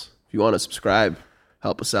house. If you want to subscribe,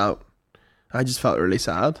 help us out. I just felt really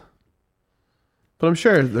sad. But I'm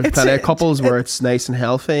sure there's plenty of couples where it's nice and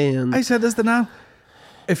healthy. And I said this to now.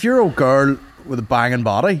 If you're a girl with a banging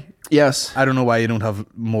body, yes, I don't know why you don't have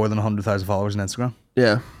more than 100,000 followers on Instagram.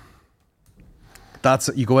 Yeah. That's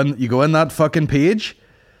you go in that fucking page,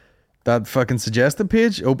 that fucking suggested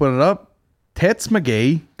page, open it up, Tits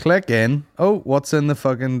McGee, click in. Oh, what's in the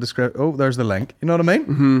fucking description? Oh, there's the link. You know what I mean?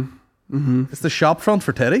 Mm-hmm. Mm-hmm. It's the shop front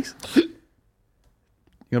for titties. You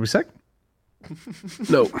gonna be sick?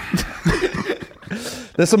 No.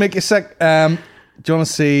 This will make you sick. Do you want to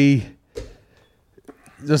see?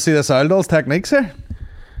 Just see this Aldol's techniques here.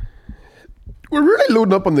 We're really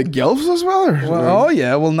loading up on the gilfs as well. Oh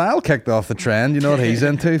yeah. Well, Niall kicked off the trend. You know what he's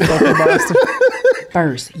into, fucking bastard.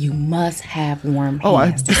 First, you must have warm hands. Oh,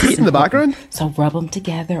 I heat in the background. So rub them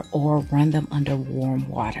together or run them under warm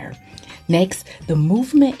water. Next, the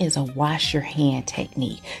movement is a wash your hand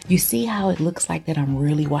technique. You see how it looks like that I'm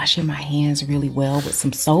really washing my hands really well with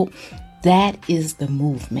some soap? That is the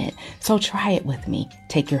movement. So try it with me.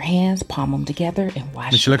 Take your hands, palm them together, and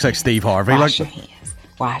wash. She looks like Steve Harvey. Wash your hands.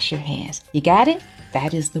 Wash your hands. You got it?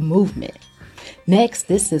 That is the movement. Next,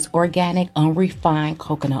 this is organic, unrefined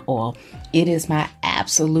coconut oil. It is my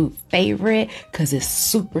absolute favorite because it's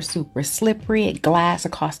super, super slippery. It glides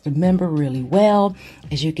across the member really well.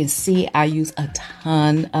 As you can see, I use a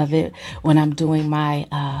ton of it when I'm doing my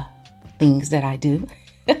things that I do.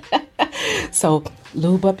 So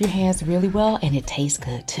lube up your hands really well, and it tastes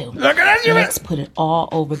good too. Look at that! Next, put it all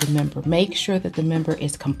over the member. Make sure that the member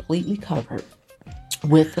is completely covered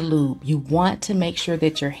with the lube. You want to make sure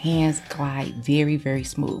that your hands glide very, very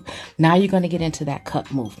smooth. Now you're going to get into that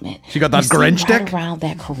cup movement. She got that Grinch right dick around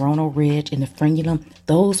that coronal ridge and the frenulum.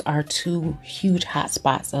 Those are two huge hot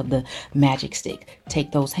spots of the magic stick.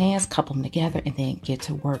 Take those hands, couple them together, and then get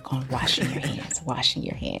to work on washing your hands, washing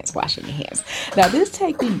your hands, washing your hands. Now this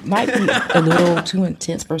technique might be a little too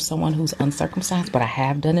intense for someone who's uncircumcised, but I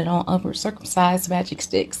have done it on uncircumcised magic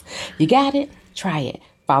sticks. You got it? Try it.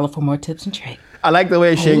 Follow for more tips and tricks. I like the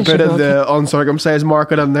way she included the uncircumcised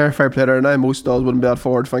market in there. Fair play to her now. Most dolls wouldn't be that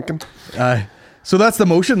forward thinking. Aye. So that's the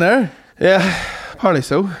motion there. Yeah, apparently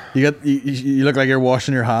so. You look like you're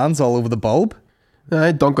washing your hands all over the bulb.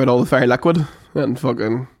 I dunk out all the fairy liquid and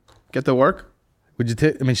fucking get to work. Would you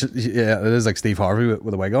take? I mean, yeah, it is like Steve Harvey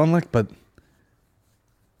with a wig on, like. But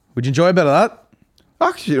would you enjoy a bit of that?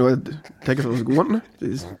 Actually, you know, I'd take it if I was going.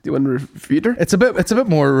 Do you want to refute her? It's a bit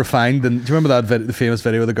more refined than. Do you remember that the famous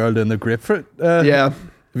video of the girl doing the grapefruit? Yeah.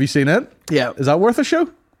 Have you seen it? Yeah. Is that worth a show?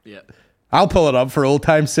 Yeah. I'll pull it up for old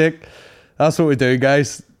time's sake. That's what we do,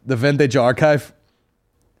 guys. The vintage archive.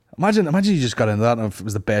 Imagine you just got into that and it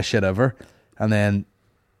was the best shit ever, and then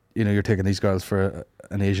you're taking these girls for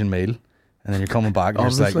an Asian meal, and then you're coming back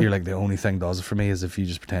and you're like the only thing does it for me is if you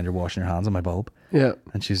just pretend you're washing your hands on my bulb. Yeah.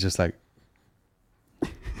 And she's just like,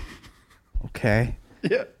 okay.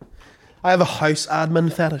 Yeah. I have a house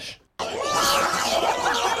admin fetish.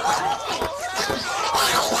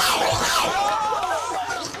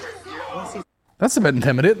 That's a bit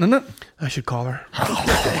intimidating, isn't it? I should call her.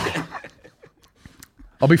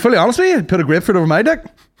 I'll be fully honest with you. Put a grapefruit over my dick.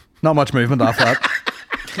 Not much movement after that.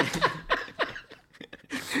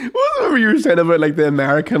 What were you saying about like the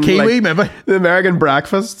American Kiwi, maybe? The American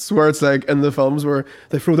breakfasts where it's like in the films where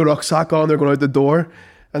they throw the rucksack on, they're going out the door,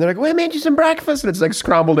 and they're like, "We made you some breakfast," and it's like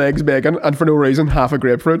scrambled eggs, bacon, and for no reason, half a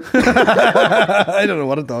grapefruit. I don't know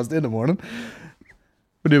what it does in the morning.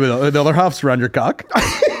 What do you do? The other half's around your cock.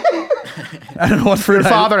 I don't know what fruit. Your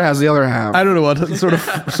father has the other half. I don't know what sort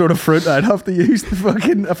of fruit I'd have to use to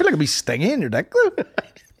fucking. I feel like it'd be stingy in your dick though.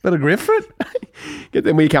 Bit of grapefruit. Get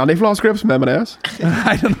them wee candy floss grips from M&S.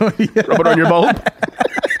 I don't know. Yeah. Rub it on your bulb.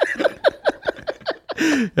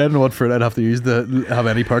 I don't know what fruit I'd have to use to have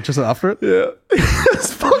any purchase after it. Yeah.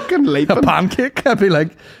 It's fucking late. A pancake. I'd be like,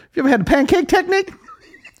 have you ever had a pancake technique?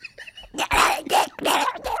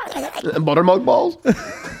 And buttermilk balls.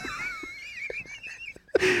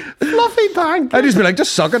 Fluffy pancake. I'd just be like,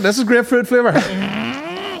 just suck it. This is grapefruit flavour.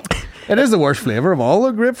 It is the worst flavour of all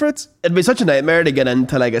the grapefruits. It'd be such a nightmare to get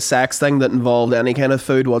into like a sex thing that involved any kind of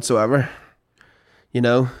food whatsoever. You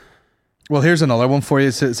know? Well, here's another one for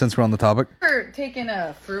you since we're on the topic. Or taking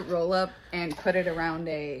a fruit roll up and put it around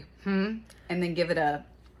a and then give it a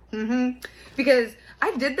because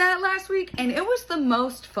I did that last week and it was the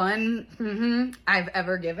most fun I've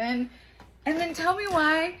ever given. And then tell me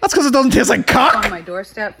why. That's because it doesn't taste like cock. On my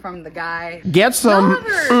doorstep from the guy. Get some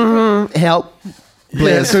help.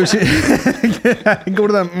 Yeah, so she go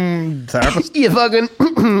to the therapist. You fucking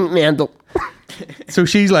mental. So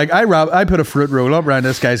she's like, I put a fruit roll up around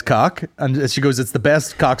this guy's cock, and she goes, it's the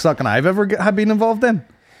best cocksucking I've ever have been involved in.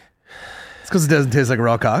 It's because it doesn't taste like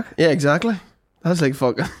raw cock. Yeah, exactly. That's like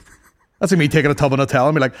fucking. That's like me taking a tub of Nutella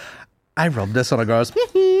and be like, I rubbed this on a girl's.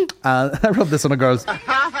 I rubbed this on a girl's.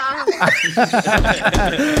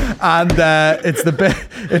 And it's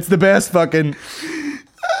the best fucking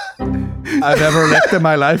I've ever licked in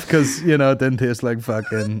my life because, you know, it didn't taste like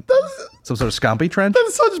fucking some sort of scampi trench.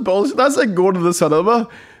 That's such bullshit. That's like going to the cinema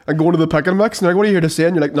and going to the pick and mix and they're like, what are you here to see?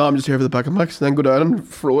 And you're like, no, I'm just here for the pick and mix. And then go down and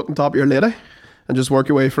throw it on top of your lady and just work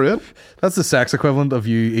your way through it. That's the sex equivalent of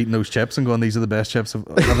you eating those chips and going, these are the best chips I've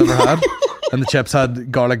ever had. And the chips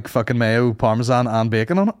had garlic, fucking mayo, parmesan and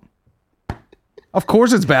bacon on it. Of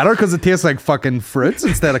course it's better because it tastes like fucking fruits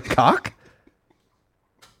instead of cock.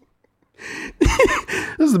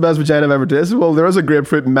 This is the best vagina I've ever tasted. Well, there is a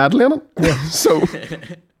grapefruit medley in it. Yeah. So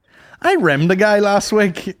I rimmed a guy last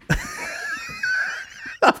week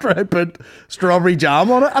after I put strawberry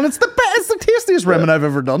jam on it, and it's the best, it's the tastiest rimming I've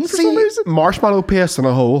ever done for some reason. Marshmallow paste in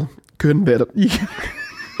a hole. Couldn't beat it. Yeah.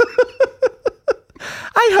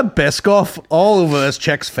 I had Biscoff all over this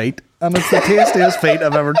chick's feet, and it's the tastiest feet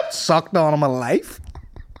I've ever sucked on in my life.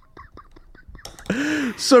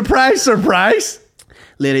 Surprise, surprise.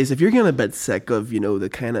 Ladies, if you're getting a bit sick of, you know, the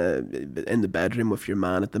kind of in the bedroom with your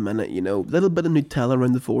man at the minute, you know, little bit of Nutella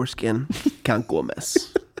around the foreskin, can't go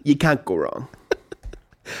amiss. You can't go wrong.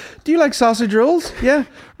 Do you like sausage rolls? Yeah.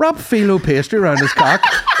 Wrap phyllo pastry around his cock.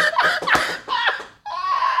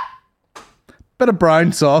 Bit of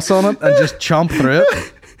brown sauce on it and just chomp through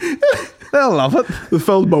it. They'll love it. The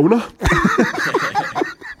filled boner.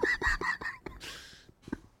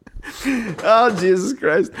 Oh, Jesus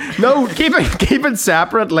Christ. No, keep it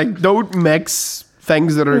separate. Like, don't mix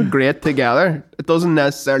things that are great together. It doesn't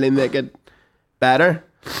necessarily make it better.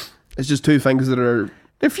 It's just two things that are...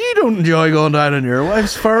 If you don't enjoy going down on your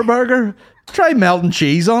wife's fur burger, try melting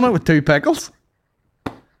cheese on it with 2 pickles.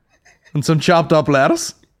 And some chopped up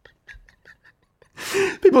lettuce.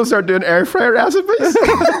 People start doing air fryer recipes.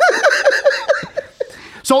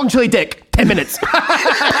 Salt and chili dick, 10 minutes.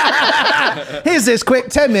 Here's this quick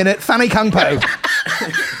 10-minute Fanny Kung Po.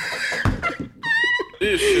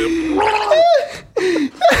 It's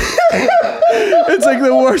like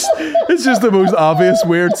the worst. It's just the most obvious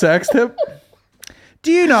weird sex tip.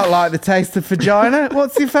 Do you not like the taste of vagina?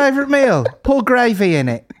 What's your favourite meal? Pour gravy in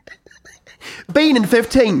it. Bean in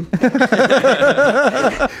 15. Put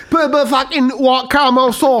a bit of fucking white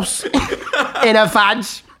caramel sauce in a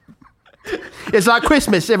fudge. It's like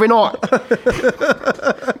Christmas every night.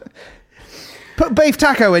 Put beef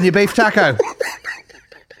taco in your beef taco.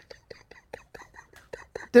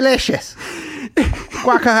 Delicious.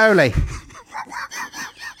 Guacamole.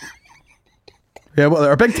 Yeah, well,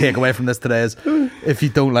 our big takeaway from this today is if you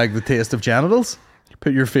don't like the taste of genitals,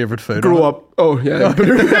 put your favourite food Grow on up. Oh, yeah.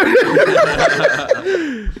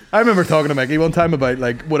 I remember talking to Mickey one time about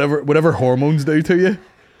like whatever hormones do to you.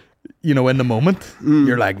 You know, in the moment,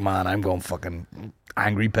 you're like, man, I'm going fucking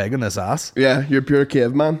angry pig in this ass. Yeah, you're pure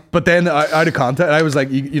caveman. But then out of context, I was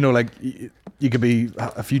like, you know, like you could be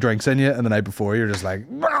a few drinks in you, and the night before you're just like,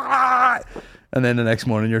 "Bah!" And then the next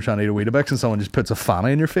morning you're trying to eat a Weetabix and someone just puts a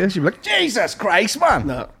fanny in your face. You're like, Jesus Christ,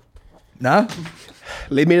 man. No?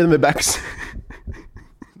 Leave me to the Weetabix.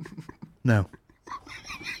 No.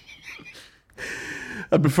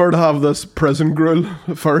 I prefer to have this prison gruel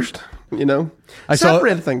first, you know.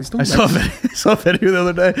 Separate things. I saw a video the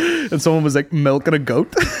other day, and someone was like milking a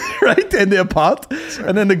goat, right, into a pot,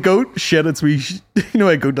 and then the goat shit its wee. You know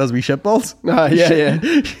how a goat does wee shit balls? Yeah.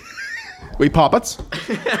 Wee poppets.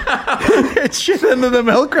 It shit into the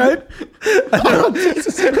milk, right?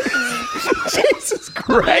 Jesus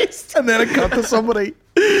Christ! And then it cut to somebody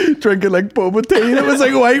drinking like boba tea, and it was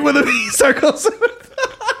like white with a wee circles in it.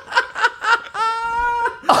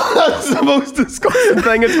 That's the most disgusting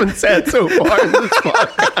thing that's been said so far in this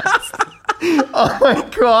podcast. Oh my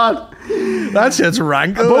god. That shit's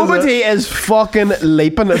rank. Boba tea is fucking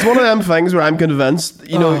leaping. It's one of them things where I'm convinced,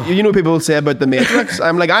 you know people say about the Matrix.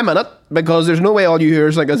 I'm like, I'm in it because there's no way all you hear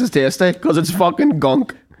is like, this is tasty because it's fucking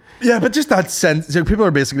gunk. Yeah, but just that sense. So people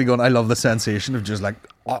are basically going, I love the sensation of just like,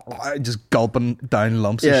 just gulping down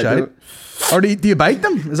lumps of shit. Or do you bite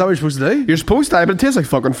them? Is that what you're supposed to do? You're supposed to, but it tastes like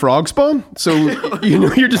fucking frog spawn. So,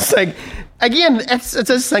 you're just like, again, it's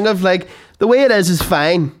this thing of like, the way it is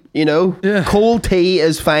fine, Yeah. Cold tea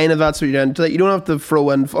is fine if that's what you're into. You don't have to throw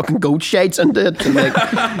in fucking goat shites into it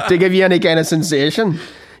to give you any kind of sensation.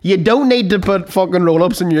 You don't need to put fucking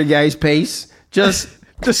roll-ups in your guy's piece. Just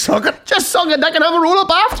suck it. Just suck it. They can have a roll-up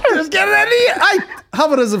after. Just get it in here. I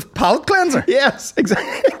have it as a palate cleanser. Yes,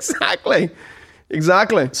 exactly.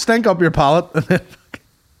 Stink up your palate.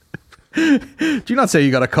 Do you not say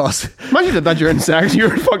you got a cuss? Imagine you did that during sex. You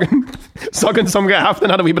were fucking sucking some guy after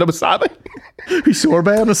and had a wee bit of a wasabi. Wee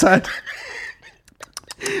sorbet on the side.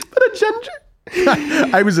 Bit of ginger.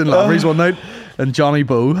 I was in Lavery's one night and Johnny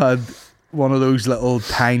Bow had one of those little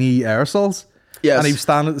tiny aerosols. Yes. And he was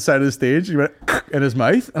standing at the side of the stage. He went in his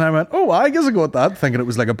mouth. And I went, oh, I guess I'll go with that. Thinking it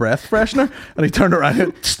was like a breath freshener. And he turned around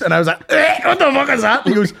and I was like, what the fuck is that?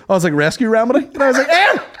 And he goes, oh, it's like rescue remedy. And I was like,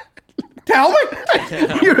 tell me.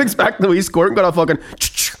 You were expecting the wee squirt and got a fucking...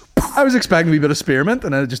 I was expecting a wee bit of spearmint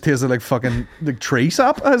and it just tasted like fucking like tree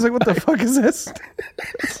sap. I was like, what the fuck is this?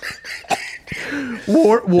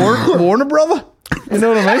 Warner brother. You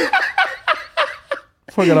know what I mean?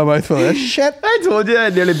 Fucking a mouthful of this shit. I told you I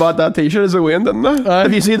nearly bought that t-shirt as a win, didn't I?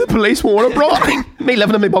 Have you seen the police warrant, bro? Me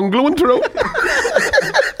living in my bungalow in Truro. In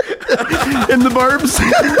the burbs.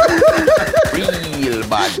 Real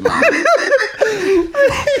bad man.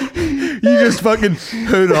 You just fucking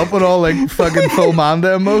hood up and all like fucking full man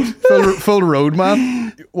down mode. Full road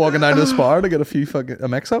man. Walking down to the spar to get a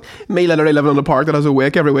mix up. Me literally living in a park that has a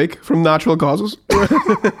wake every week from natural causes.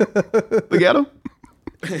 We get him.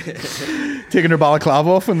 Taking her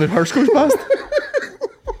balaclava off when the hearse goes past.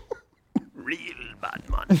 Real bad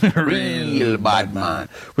man. Real bad man.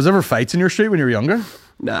 Was there ever fights in your street when you were younger?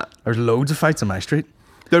 Nah. There's loads of fights in my street.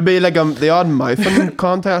 There'd be like the odd mouthing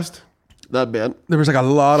contest. That'd be it. There was like a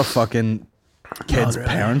lot of fucking kids'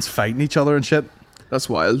 parents fighting each other and shit. That's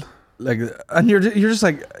wild. Like, and you're just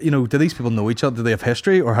like, do these people know each other? Do they have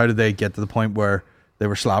history, or how did they get to the point where they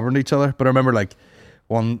were slabbering each other? But I remember like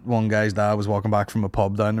one guy's dad was walking back from a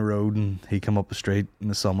pub down the road, and he came up the street in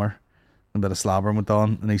the summer, and a bit of slabbering went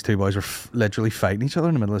on, and these two boys were literally fighting each other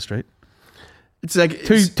in the middle of the street. It's like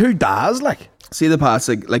two dads, like. See the past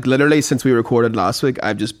like literally since we recorded last week,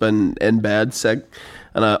 I've just been in bed sick,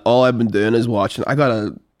 and all I've been doing is watching. I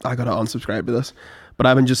gotta unsubscribe to this, but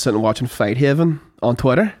I've been just sitting watching Fight Haven on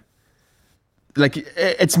Twitter. Like,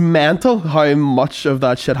 it's mental how much of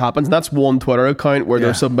that shit happens. And that's one Twitter account where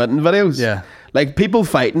they're submitting videos. Yeah. Like, people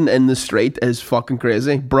fighting in the street is fucking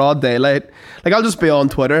crazy. Broad daylight. Like, I'll just be on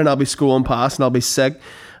Twitter and I'll be scrolling past and I'll be sick.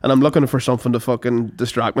 And I'm looking for something to fucking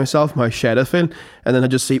distract myself, my shit I feel. And then I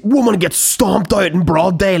just see, woman gets stomped out in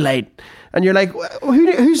broad daylight. And you're like,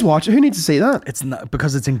 who's watching? Who needs to see that? It's not,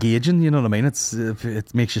 because it's engaging, you know what I mean?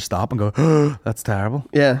 It makes you stop and go, oh, that's terrible.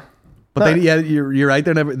 Yeah. But you're right.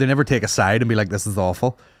 They never take a side and be like, this is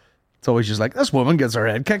awful. It's always just like, this woman gets her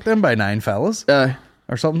head kicked in by 9 fellas or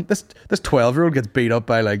something. This 12-year-old gets beat up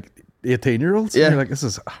by like 18-year-olds. Yeah, you're like, this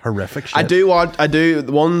is horrific shit. The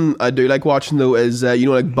one I do like watching though is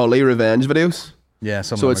like bully revenge videos. Yeah,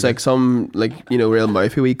 so it's like some like real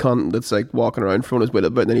mouthy wee cunt that's like walking around throwing his weight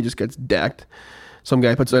about, and then he just gets decked. Some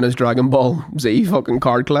guy puts down his Dragon Ball Z fucking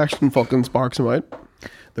card collection and fucking sparks him out.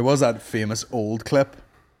 There was that famous old clip.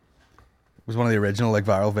 It was one of the original like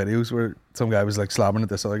viral videos where some guy was like slabbering at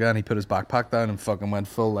this other guy, and he put his backpack down and fucking went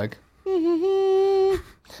full like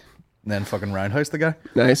and then fucking roundhouse the guy.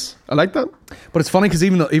 Nice. I like that. But it's funny because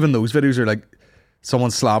even those videos are like someone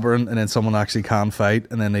slabbering and then someone actually can fight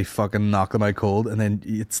and then they fucking knock them out cold, and then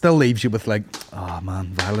it still leaves you with like, oh man,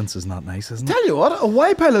 violence is not nice, isn't it? Tell you what, a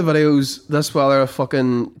wide pile of videos this while there are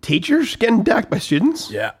fucking teachers getting decked by students.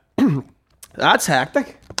 Yeah. That's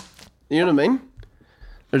hectic. You know what I mean?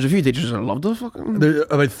 There's a few teachers that I love to fucking... There's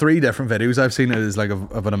about 3 different videos I've seen. It is like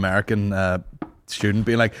of an American student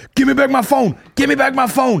being like, give me back my phone, give me back my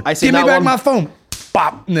phone, give me back my phone.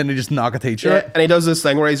 Bop! And then they just knock a teacher out. And he does this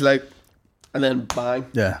thing where he's like, and then bang.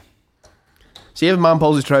 Yeah. See if a man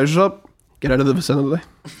pulls his trousers up, get out of the vicinity.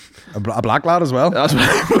 A black lad as well. That's what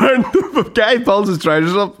I learned. If a guy pulls his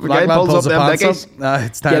trousers up, if a guy pulls up them dickies,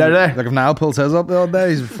 it's time. Get out of there. Like if Niall pulls his up the other day,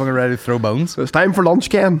 he's fucking ready to throw bones. So it's time for lunch,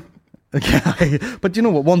 Ken. Okay. But you know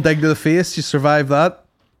what? One dig to the face, you survive that.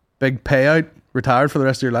 Big payout, retired for the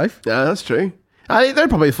rest of your life. Yeah, that's true. They're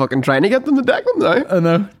probably fucking trying to get them to deck them now. I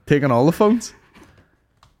know. Taking all the phones.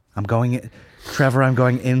 Trevor, I'm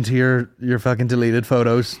going into your fucking deleted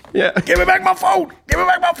photos. Yeah. Give me back my phone! Give me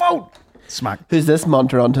back my phone! Smack. Who's this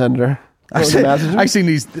monster on Tinder? I seen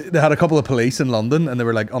these. They had a couple of police in London, and they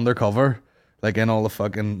were like undercover, like in all the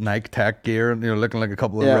fucking Nike tech gear, and looking like a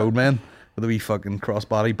couple of roadmen with a wee fucking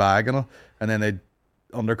crossbody bag and all. And then they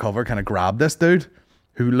undercover kind of grabbed this dude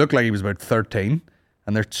who looked like he was about 13,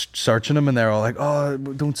 and they're searching him, and they're all like, "Oh,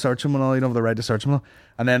 don't search him and all. You don't have the right to search him."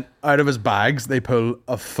 And then out of his bags, they pull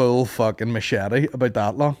a full fucking machete about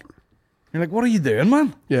that long. You're like, "What are you doing,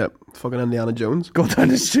 man?" Yeah, fucking Indiana Jones. Go down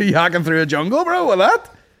the street hacking through a jungle, bro, with that?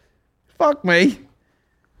 Fuck me.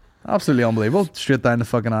 Absolutely unbelievable. Straight down the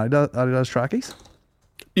fucking Adidas trackies.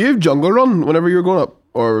 You have Jungle Run whenever you were growing up?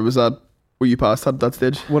 Or was that, were you past that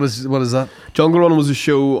stage? What is that? Jungle Run was a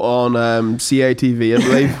show on CITV, I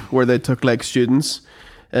believe, where they took like students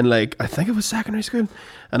in like, I think it was secondary school,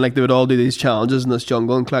 and like they would all do these challenges in this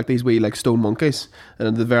jungle and collect these wee like stone monkeys, and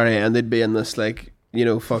at the very end they'd be in this like,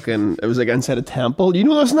 fucking, it was like inside a temple. You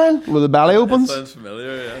know this now? Where the belly opens? That sounds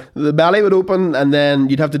familiar, yeah. The belly would open, and then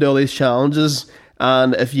you'd have to do all these challenges.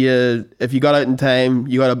 And if you got out in time,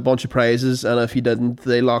 you got a bunch of prizes. And if you didn't,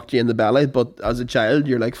 they locked you in the belly. But as a child,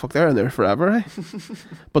 you're like, fuck, they're in there forever, eh?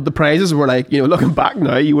 But the prizes were like, looking back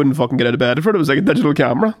now, you wouldn't fucking get out of bed for it. It was like a digital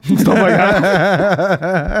camera and stuff like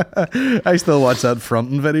that. I still watch that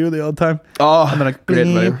fronting video the odd time. Oh, and then like, great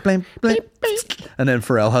video. And then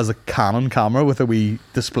Pharrell has a Canon camera with a wee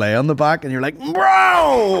display on the back, and you're like,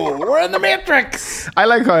 bro, we're in the Matrix. I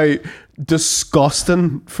like how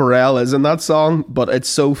disgusting Pharrell is in that song, but it's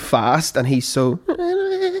so fast and he's so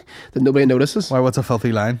that nobody notices. Why? What's a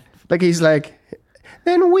filthy line? Like he's like,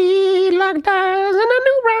 then we locked eyes, and I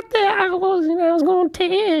knew right there I was going to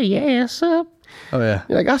tear your ass up. Oh yeah,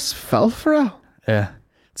 you're like, that's filth, Pharrell. Yeah,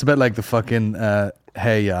 it's a bit like the fucking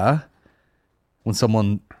Hey Ya, when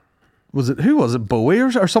someone. Who was it, Bowie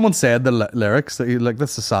or someone said the lyrics that you like,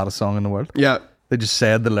 that's the saddest song in the world. Yeah. They just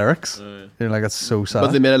said the lyrics. You're like, that's so sad.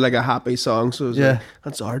 But they made it like a happy song, so it was like,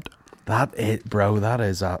 that's art. That is, bro, that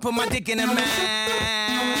is art. Put my dick in a man.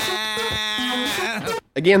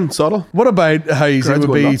 Again, subtle. What about how easy it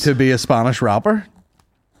would be nuts. to be a Spanish rapper?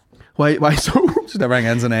 Why so? Just everything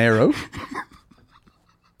ends in A or O.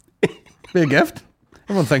 Be a gift.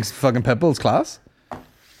 Everyone thinks fucking Pitbull's class.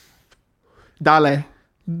 Dalai.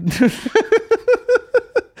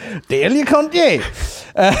 Dale, you cunt, yeah.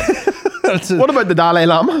 What about the Dalai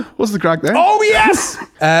Lama? What's the crack there? Oh, yes!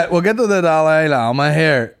 We'll get to the Dalai Lama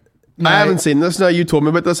here. I haven't seen this. No, you told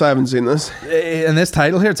me about this. I haven't seen this. In this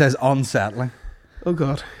title here, it says unsettling. Oh,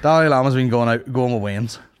 God. Dalai Lama's been going with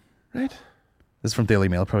Weans. Right. This is from Daily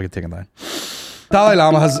Mail. Probably get taken down. Dalai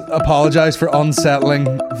Lama has apologised for unsettling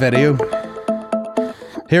video.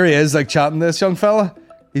 Here he is, like, chatting to this young fella.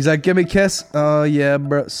 He's like, give me a kiss. Oh, yeah,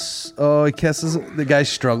 bro. Oh, he kisses. The guy's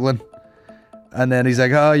struggling. And then he's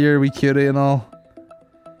like, oh, you're a wee cutie and all.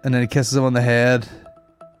 And then he kisses him on the head.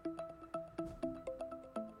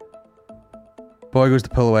 Boy goes to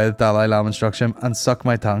pull away. The Dalai Lama instructs him, and suck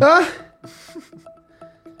my tongue. Dalai?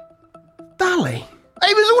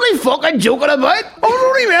 I was only fucking joking about. I was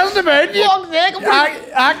only messing about.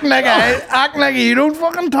 Act like you don't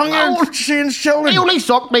fucking tongue your children. I only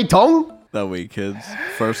sucked my tongue. That wee kid's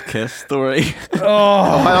first kiss story.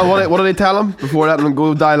 What did they tell him before letting him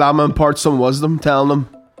go? Dalai Lama impart some wisdom, telling him,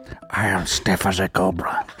 I am stiff as a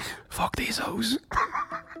cobra. fuck these hoes.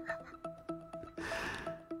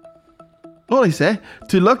 What did he say?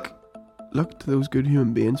 To look to those good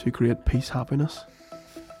human beings who create peace, happiness,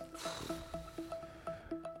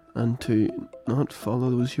 and to not follow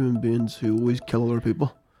those human beings who always kill other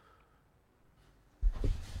people.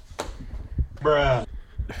 Bruh.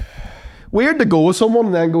 Weird to go with someone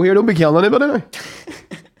and then go, here, don't be killing anybody now.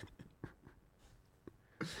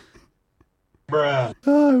 Bruh.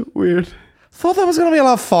 Oh, weird. Thought that was going to be a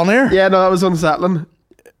lot funnier. Yeah, no, that was unsettling.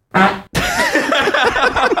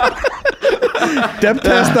 Dip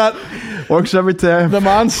test that. Works every time. The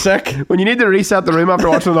man's sick. When you need to reset the room after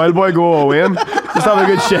watching an old boy go away, and just have a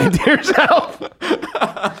good shake to yourself.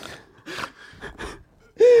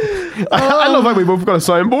 I love how we both got a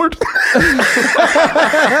soundboard.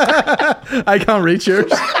 I can't reach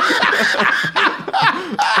yours.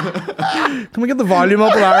 Can we get the volume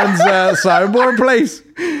up on Aaron's soundboard, please?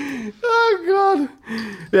 Oh God.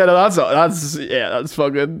 Yeah, no, that's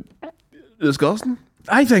fucking disgusting.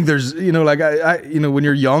 I think there's, like I when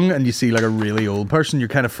you're young and you see like a really old person, you're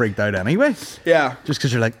kind of freaked out anyway. Yeah. Just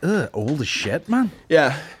because you're like, ugh, old as shit, man.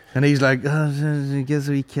 Yeah. And he's like, oh, gives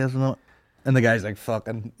a wee kiss and all. And the guy's like,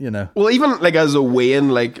 fucking, Well, even like as a Wayne,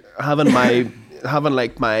 like having my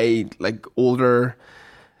like older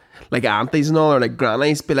like aunties and all, or like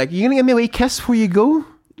grannies be like, you gonna give me a wee kiss before you go?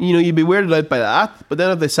 You'd be weirded out by that. But then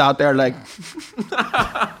if they sat there like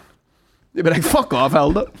they'd be like, fuck off,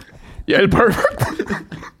 Elda. Yeah, perfect.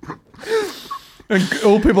 And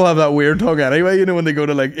old people have that weird tongue anyway, you know, when they go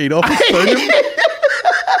to like eat off a spoon.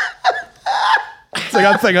 It's like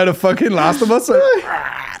that thing out of fucking Last of Us.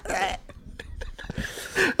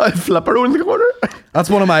 I flip her in the corner. That's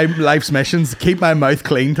one of my life's missions. Keep my mouth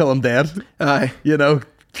clean till I'm dead. Aye. You know,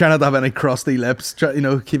 try not to have any crusty lips. Try, you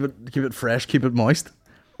know, keep it fresh, keep it moist.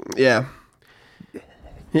 Yeah.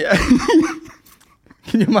 Yeah.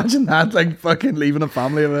 Can you imagine that? Like fucking leaving a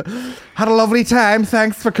family of had a lovely time.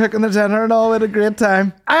 Thanks for cooking the dinner and all. We had a great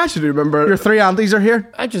time. I actually remember Your 3 aunties are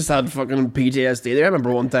here. I just had fucking PTSD there. I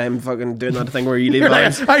remember one time fucking doing that thing where you leave the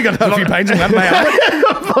house. I got a few pints and went my aunt.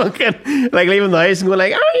 Fucking like leaving the house and going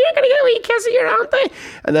like, oh, you're gonna get a wee kiss of your auntie,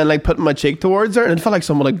 and then like putting my cheek towards her, and it felt like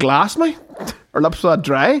someone had glassed me. Her lips were that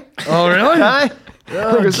dry. Oh really? Aye.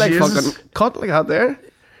 Oh, it was like Jesus. fucking cut like that there.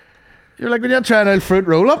 You're like when you're trying to fruit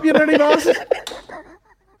roll up, you dirty bastard.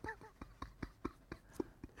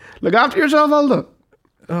 Look after yourself, Aldo.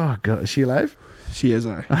 Oh god, is she alive? She is,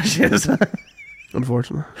 aye. Oh, she is.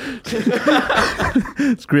 Unfortunately.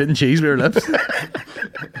 It's grating cheese with her lips.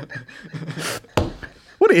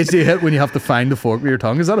 What age do you hit when you have to find the fork with your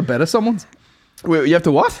tongue? Is that a bit of someone's? Wait, you have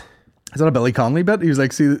to what? Is that a Billy Connolly bit? He was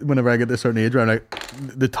like, see, whenever I get to a certain age, where I'm like,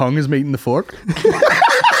 the tongue is meeting the fork.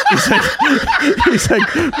 he's like,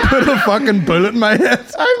 put a fucking bullet in my head. I've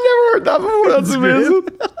never heard that before. That's amazing.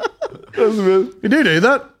 That's amazing. You do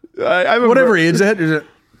that. I remember, Whatever age it is it?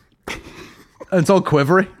 And it's all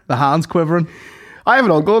quivery. The hands quivering. I have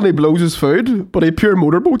an uncle and he blows his food, but he pure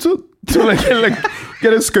motorboats it. So like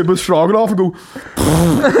get a scoop of stroganoff and go.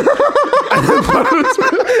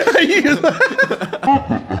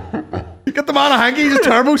 Get the man a hanky, just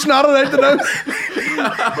turbo snotted out the nose.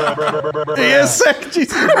 He is sick.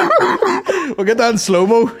 Jesus. We'll get that in slow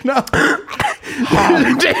mo now.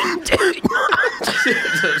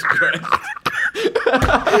 Jesus Christ.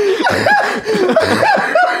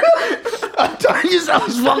 I'm telling you, I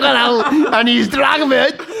was fucking out, and he's dragging me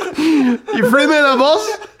out. You threw me in a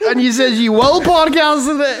bus, and you said you will podcast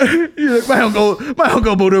it. You're like, my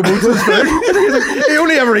uncle motorboats his food. He's like, he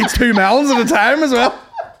only ever eats 2 melons at a time as well.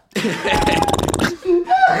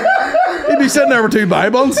 He'd be sitting there with 2 buy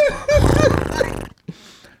buns.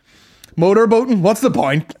 Motorboating, what's the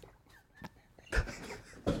point?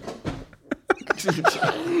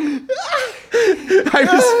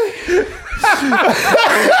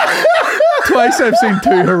 Twice I've seen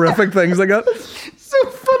 2 horrific things like that. So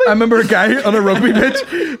funny. I remember a guy on a rugby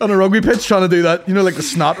pitch trying to do that, you know, like the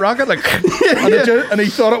snot rocket, like, and he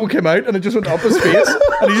thought it would come out, and it just went up his face,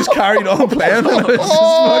 and he just carried on playing, and it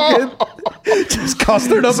was just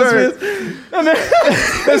custard up his face. And then,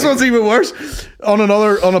 this one's even worse. On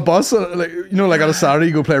a bus, like, you know, like on a Saturday,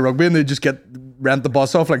 you go play rugby, and they just rent the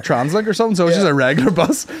bus off like Translink or something, so it's just a regular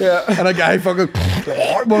bus. Yeah. And a guy fucking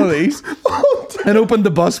one of these and opened the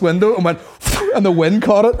bus window and went, and the wind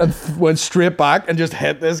caught it and went straight back and just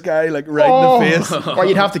hit this guy like right in the face. Well,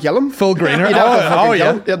 you'd have to kill him. Full greener. You'd have to fucking yeah.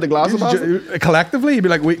 kill him. You had the glass of collectively, you'd be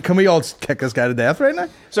like, wait, can we all kick this guy to death right now?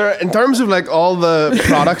 So, in terms of like all the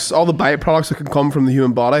products, all the byproducts that can come from the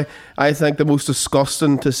human body, I think the most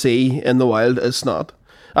disgusting to see in the wild is snot.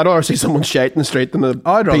 I'd rather see someone shite in the street than a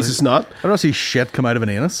piece of snot. I'd rather see shit come out of an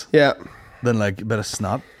anus. Yeah. Than like a bit of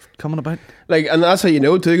snot coming about. Like, and that's how you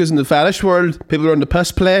know too, because in the fetish world, people are into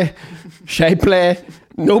piss play, shite play.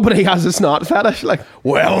 Nobody has a snot fetish. Like,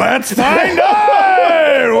 well, let's find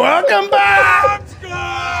out. Welcome back.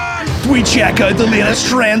 We check out the latest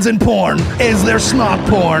trends in porn. Is there snot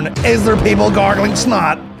porn? Is there people gargling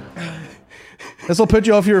snot? This will put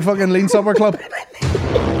you off your fucking lean supper club.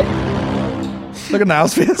 Look at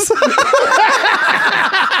Niall's face.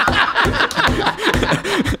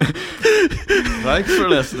 Thanks for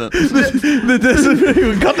listening. We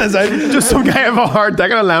cut this out. just some guy with a hard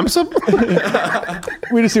dick and a lamp up.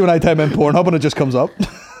 We just see when I type in Pornhub and it just comes up.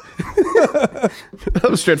 That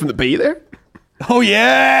was straight from the bee there. Oh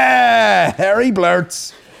yeah, hairy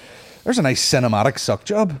blurts. There's a nice cinematic suck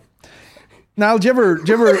job. Niall, do you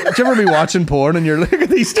ever be watching porn and you're looking at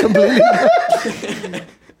these completely?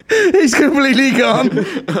 He's completely gone.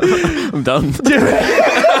 I'm done.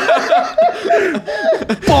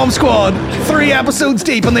 Bomb Squad, 3 episodes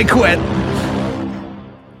deep and they quit.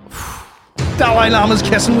 Dalai Lama's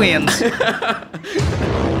kissing Weans. You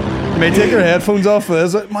may take your headphones off for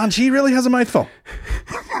this. Man, she really has a mouthful.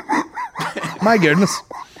 My goodness.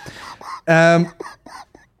 I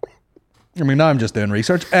mean, now I'm just doing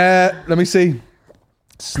research. Let me see.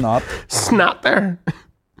 Snot. Snot there.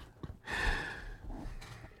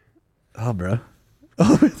 Oh, bro.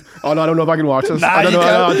 Oh no, I don't know if I can watch this. Nah, I don't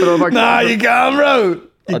know if I can. Nah, you can't, bro.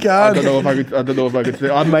 You can't. I don't know if I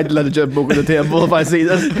could. I might let a jet book on the table if I see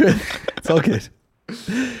this. It's all good.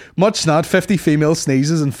 Much snot, 50 female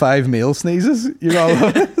sneezes and 5 male sneezes. You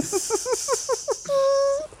know.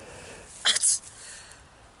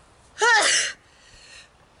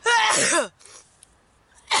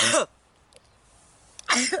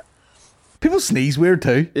 People sneeze weird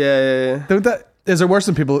too. Yeah. Don't that? Is it worse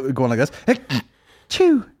than people going like this?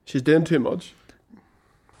 Chew. She's doing too much.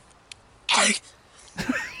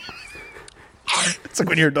 It's like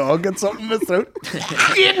when your dog gets something in his throat.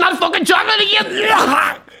 Eating that fucking chocolate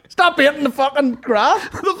again. Stop eating the fucking grass.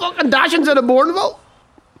 The fucking dashings in a Bourneville.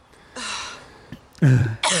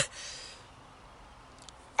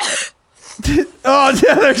 Oh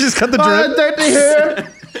yeah, there she's got the drip. Dirty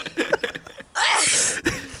hair.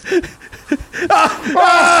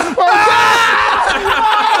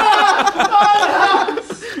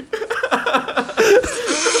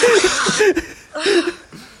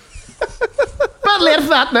 But late for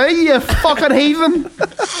that now, you fucking heathen.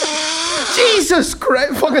 Jesus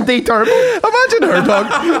Christ, fucking D-Turbo. Imagine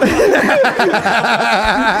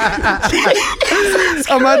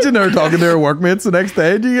her talking to her workmates the next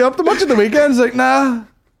day. Do you get up to much at the weekend? It's like, nah.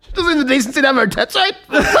 She doesn't have the decency to have her tits out.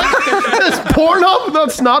 It's porn up,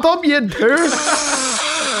 not snot up, you do.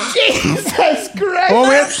 Jesus Christ. Oh,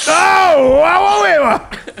 wait. Oh, wait.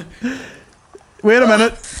 Wait a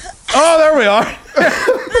minute. Oh, there we are.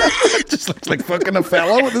 Just looks like fucking a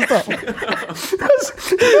fellow with his top.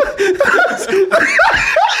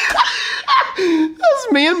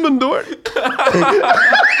 That's me and Mundort. That's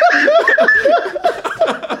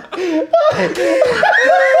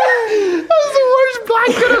the worst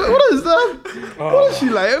blanket. What is that? What is she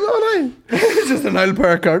laying on? It's just an old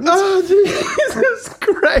pair of curtains. Oh, Jesus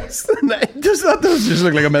Christ. Does that just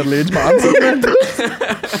look like a middle-aged man sitting there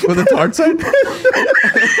with a torch out?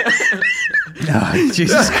 Oh,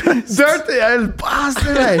 Jesus Christ. Dirty old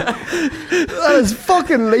bastard, That is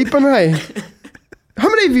fucking leaping, How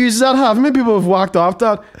many views does that have? How many people have walked off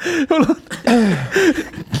that? Hold on.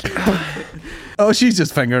 Oh, she's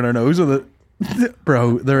just fingering her nose with it.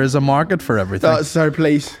 Bro, there is a market for everything. Sorry,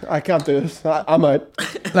 please. I can't do this. I'm out.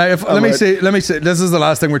 Like, let me see. This is the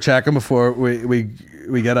last thing we're checking before we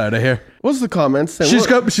get out of here. What's the comments saying?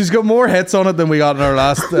 She's got more hits on it than we got in our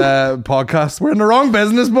last podcast. We're in the wrong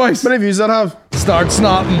business, boys. How many views does that have? Start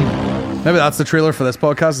snotting. Maybe that's the trailer for this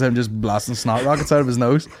podcast. Is him just blasting snot rockets out of his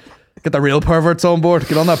nose. Get the real perverts on board.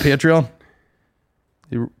 Get on that Patreon.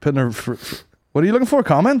 You're putting her. What are you looking for?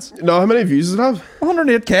 Comments? No, how many views does it have?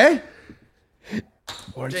 108k.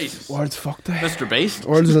 Jesus. Words fucked it. Mr. Beast.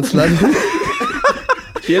 Words isn't sled.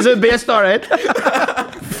 She is a beast, alright.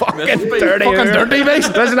 Fucking dirty. Fucking dirty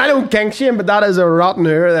beast. Listen, I don't kink shame, but that is a rotten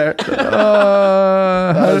hair there.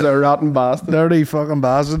 That is a rotten bastard. Dirty fucking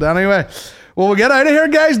bastard. Anyway, well, we'll get out of here,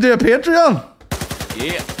 guys. Do a Patreon.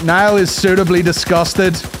 Yeah. Niall is suitably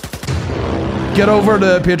disgusted. Get over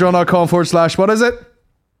to patreon.com/, what is it?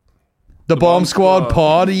 The Bomb Squad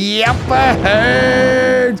Pod. Yep, I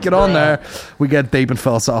heard. Get on there. We get deep and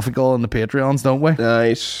philosophical in the Patreons, don't we?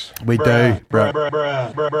 Nice. We do.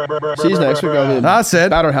 See you next week. That's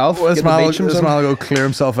it. Better health. This man will go clear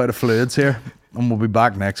himself out of fluids here. And we'll be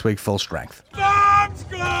back next week full strength.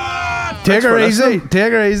 Take her easy.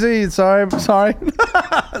 Take her easy. Sorry. Sorry.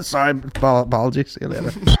 Apologies. See you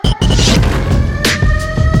later.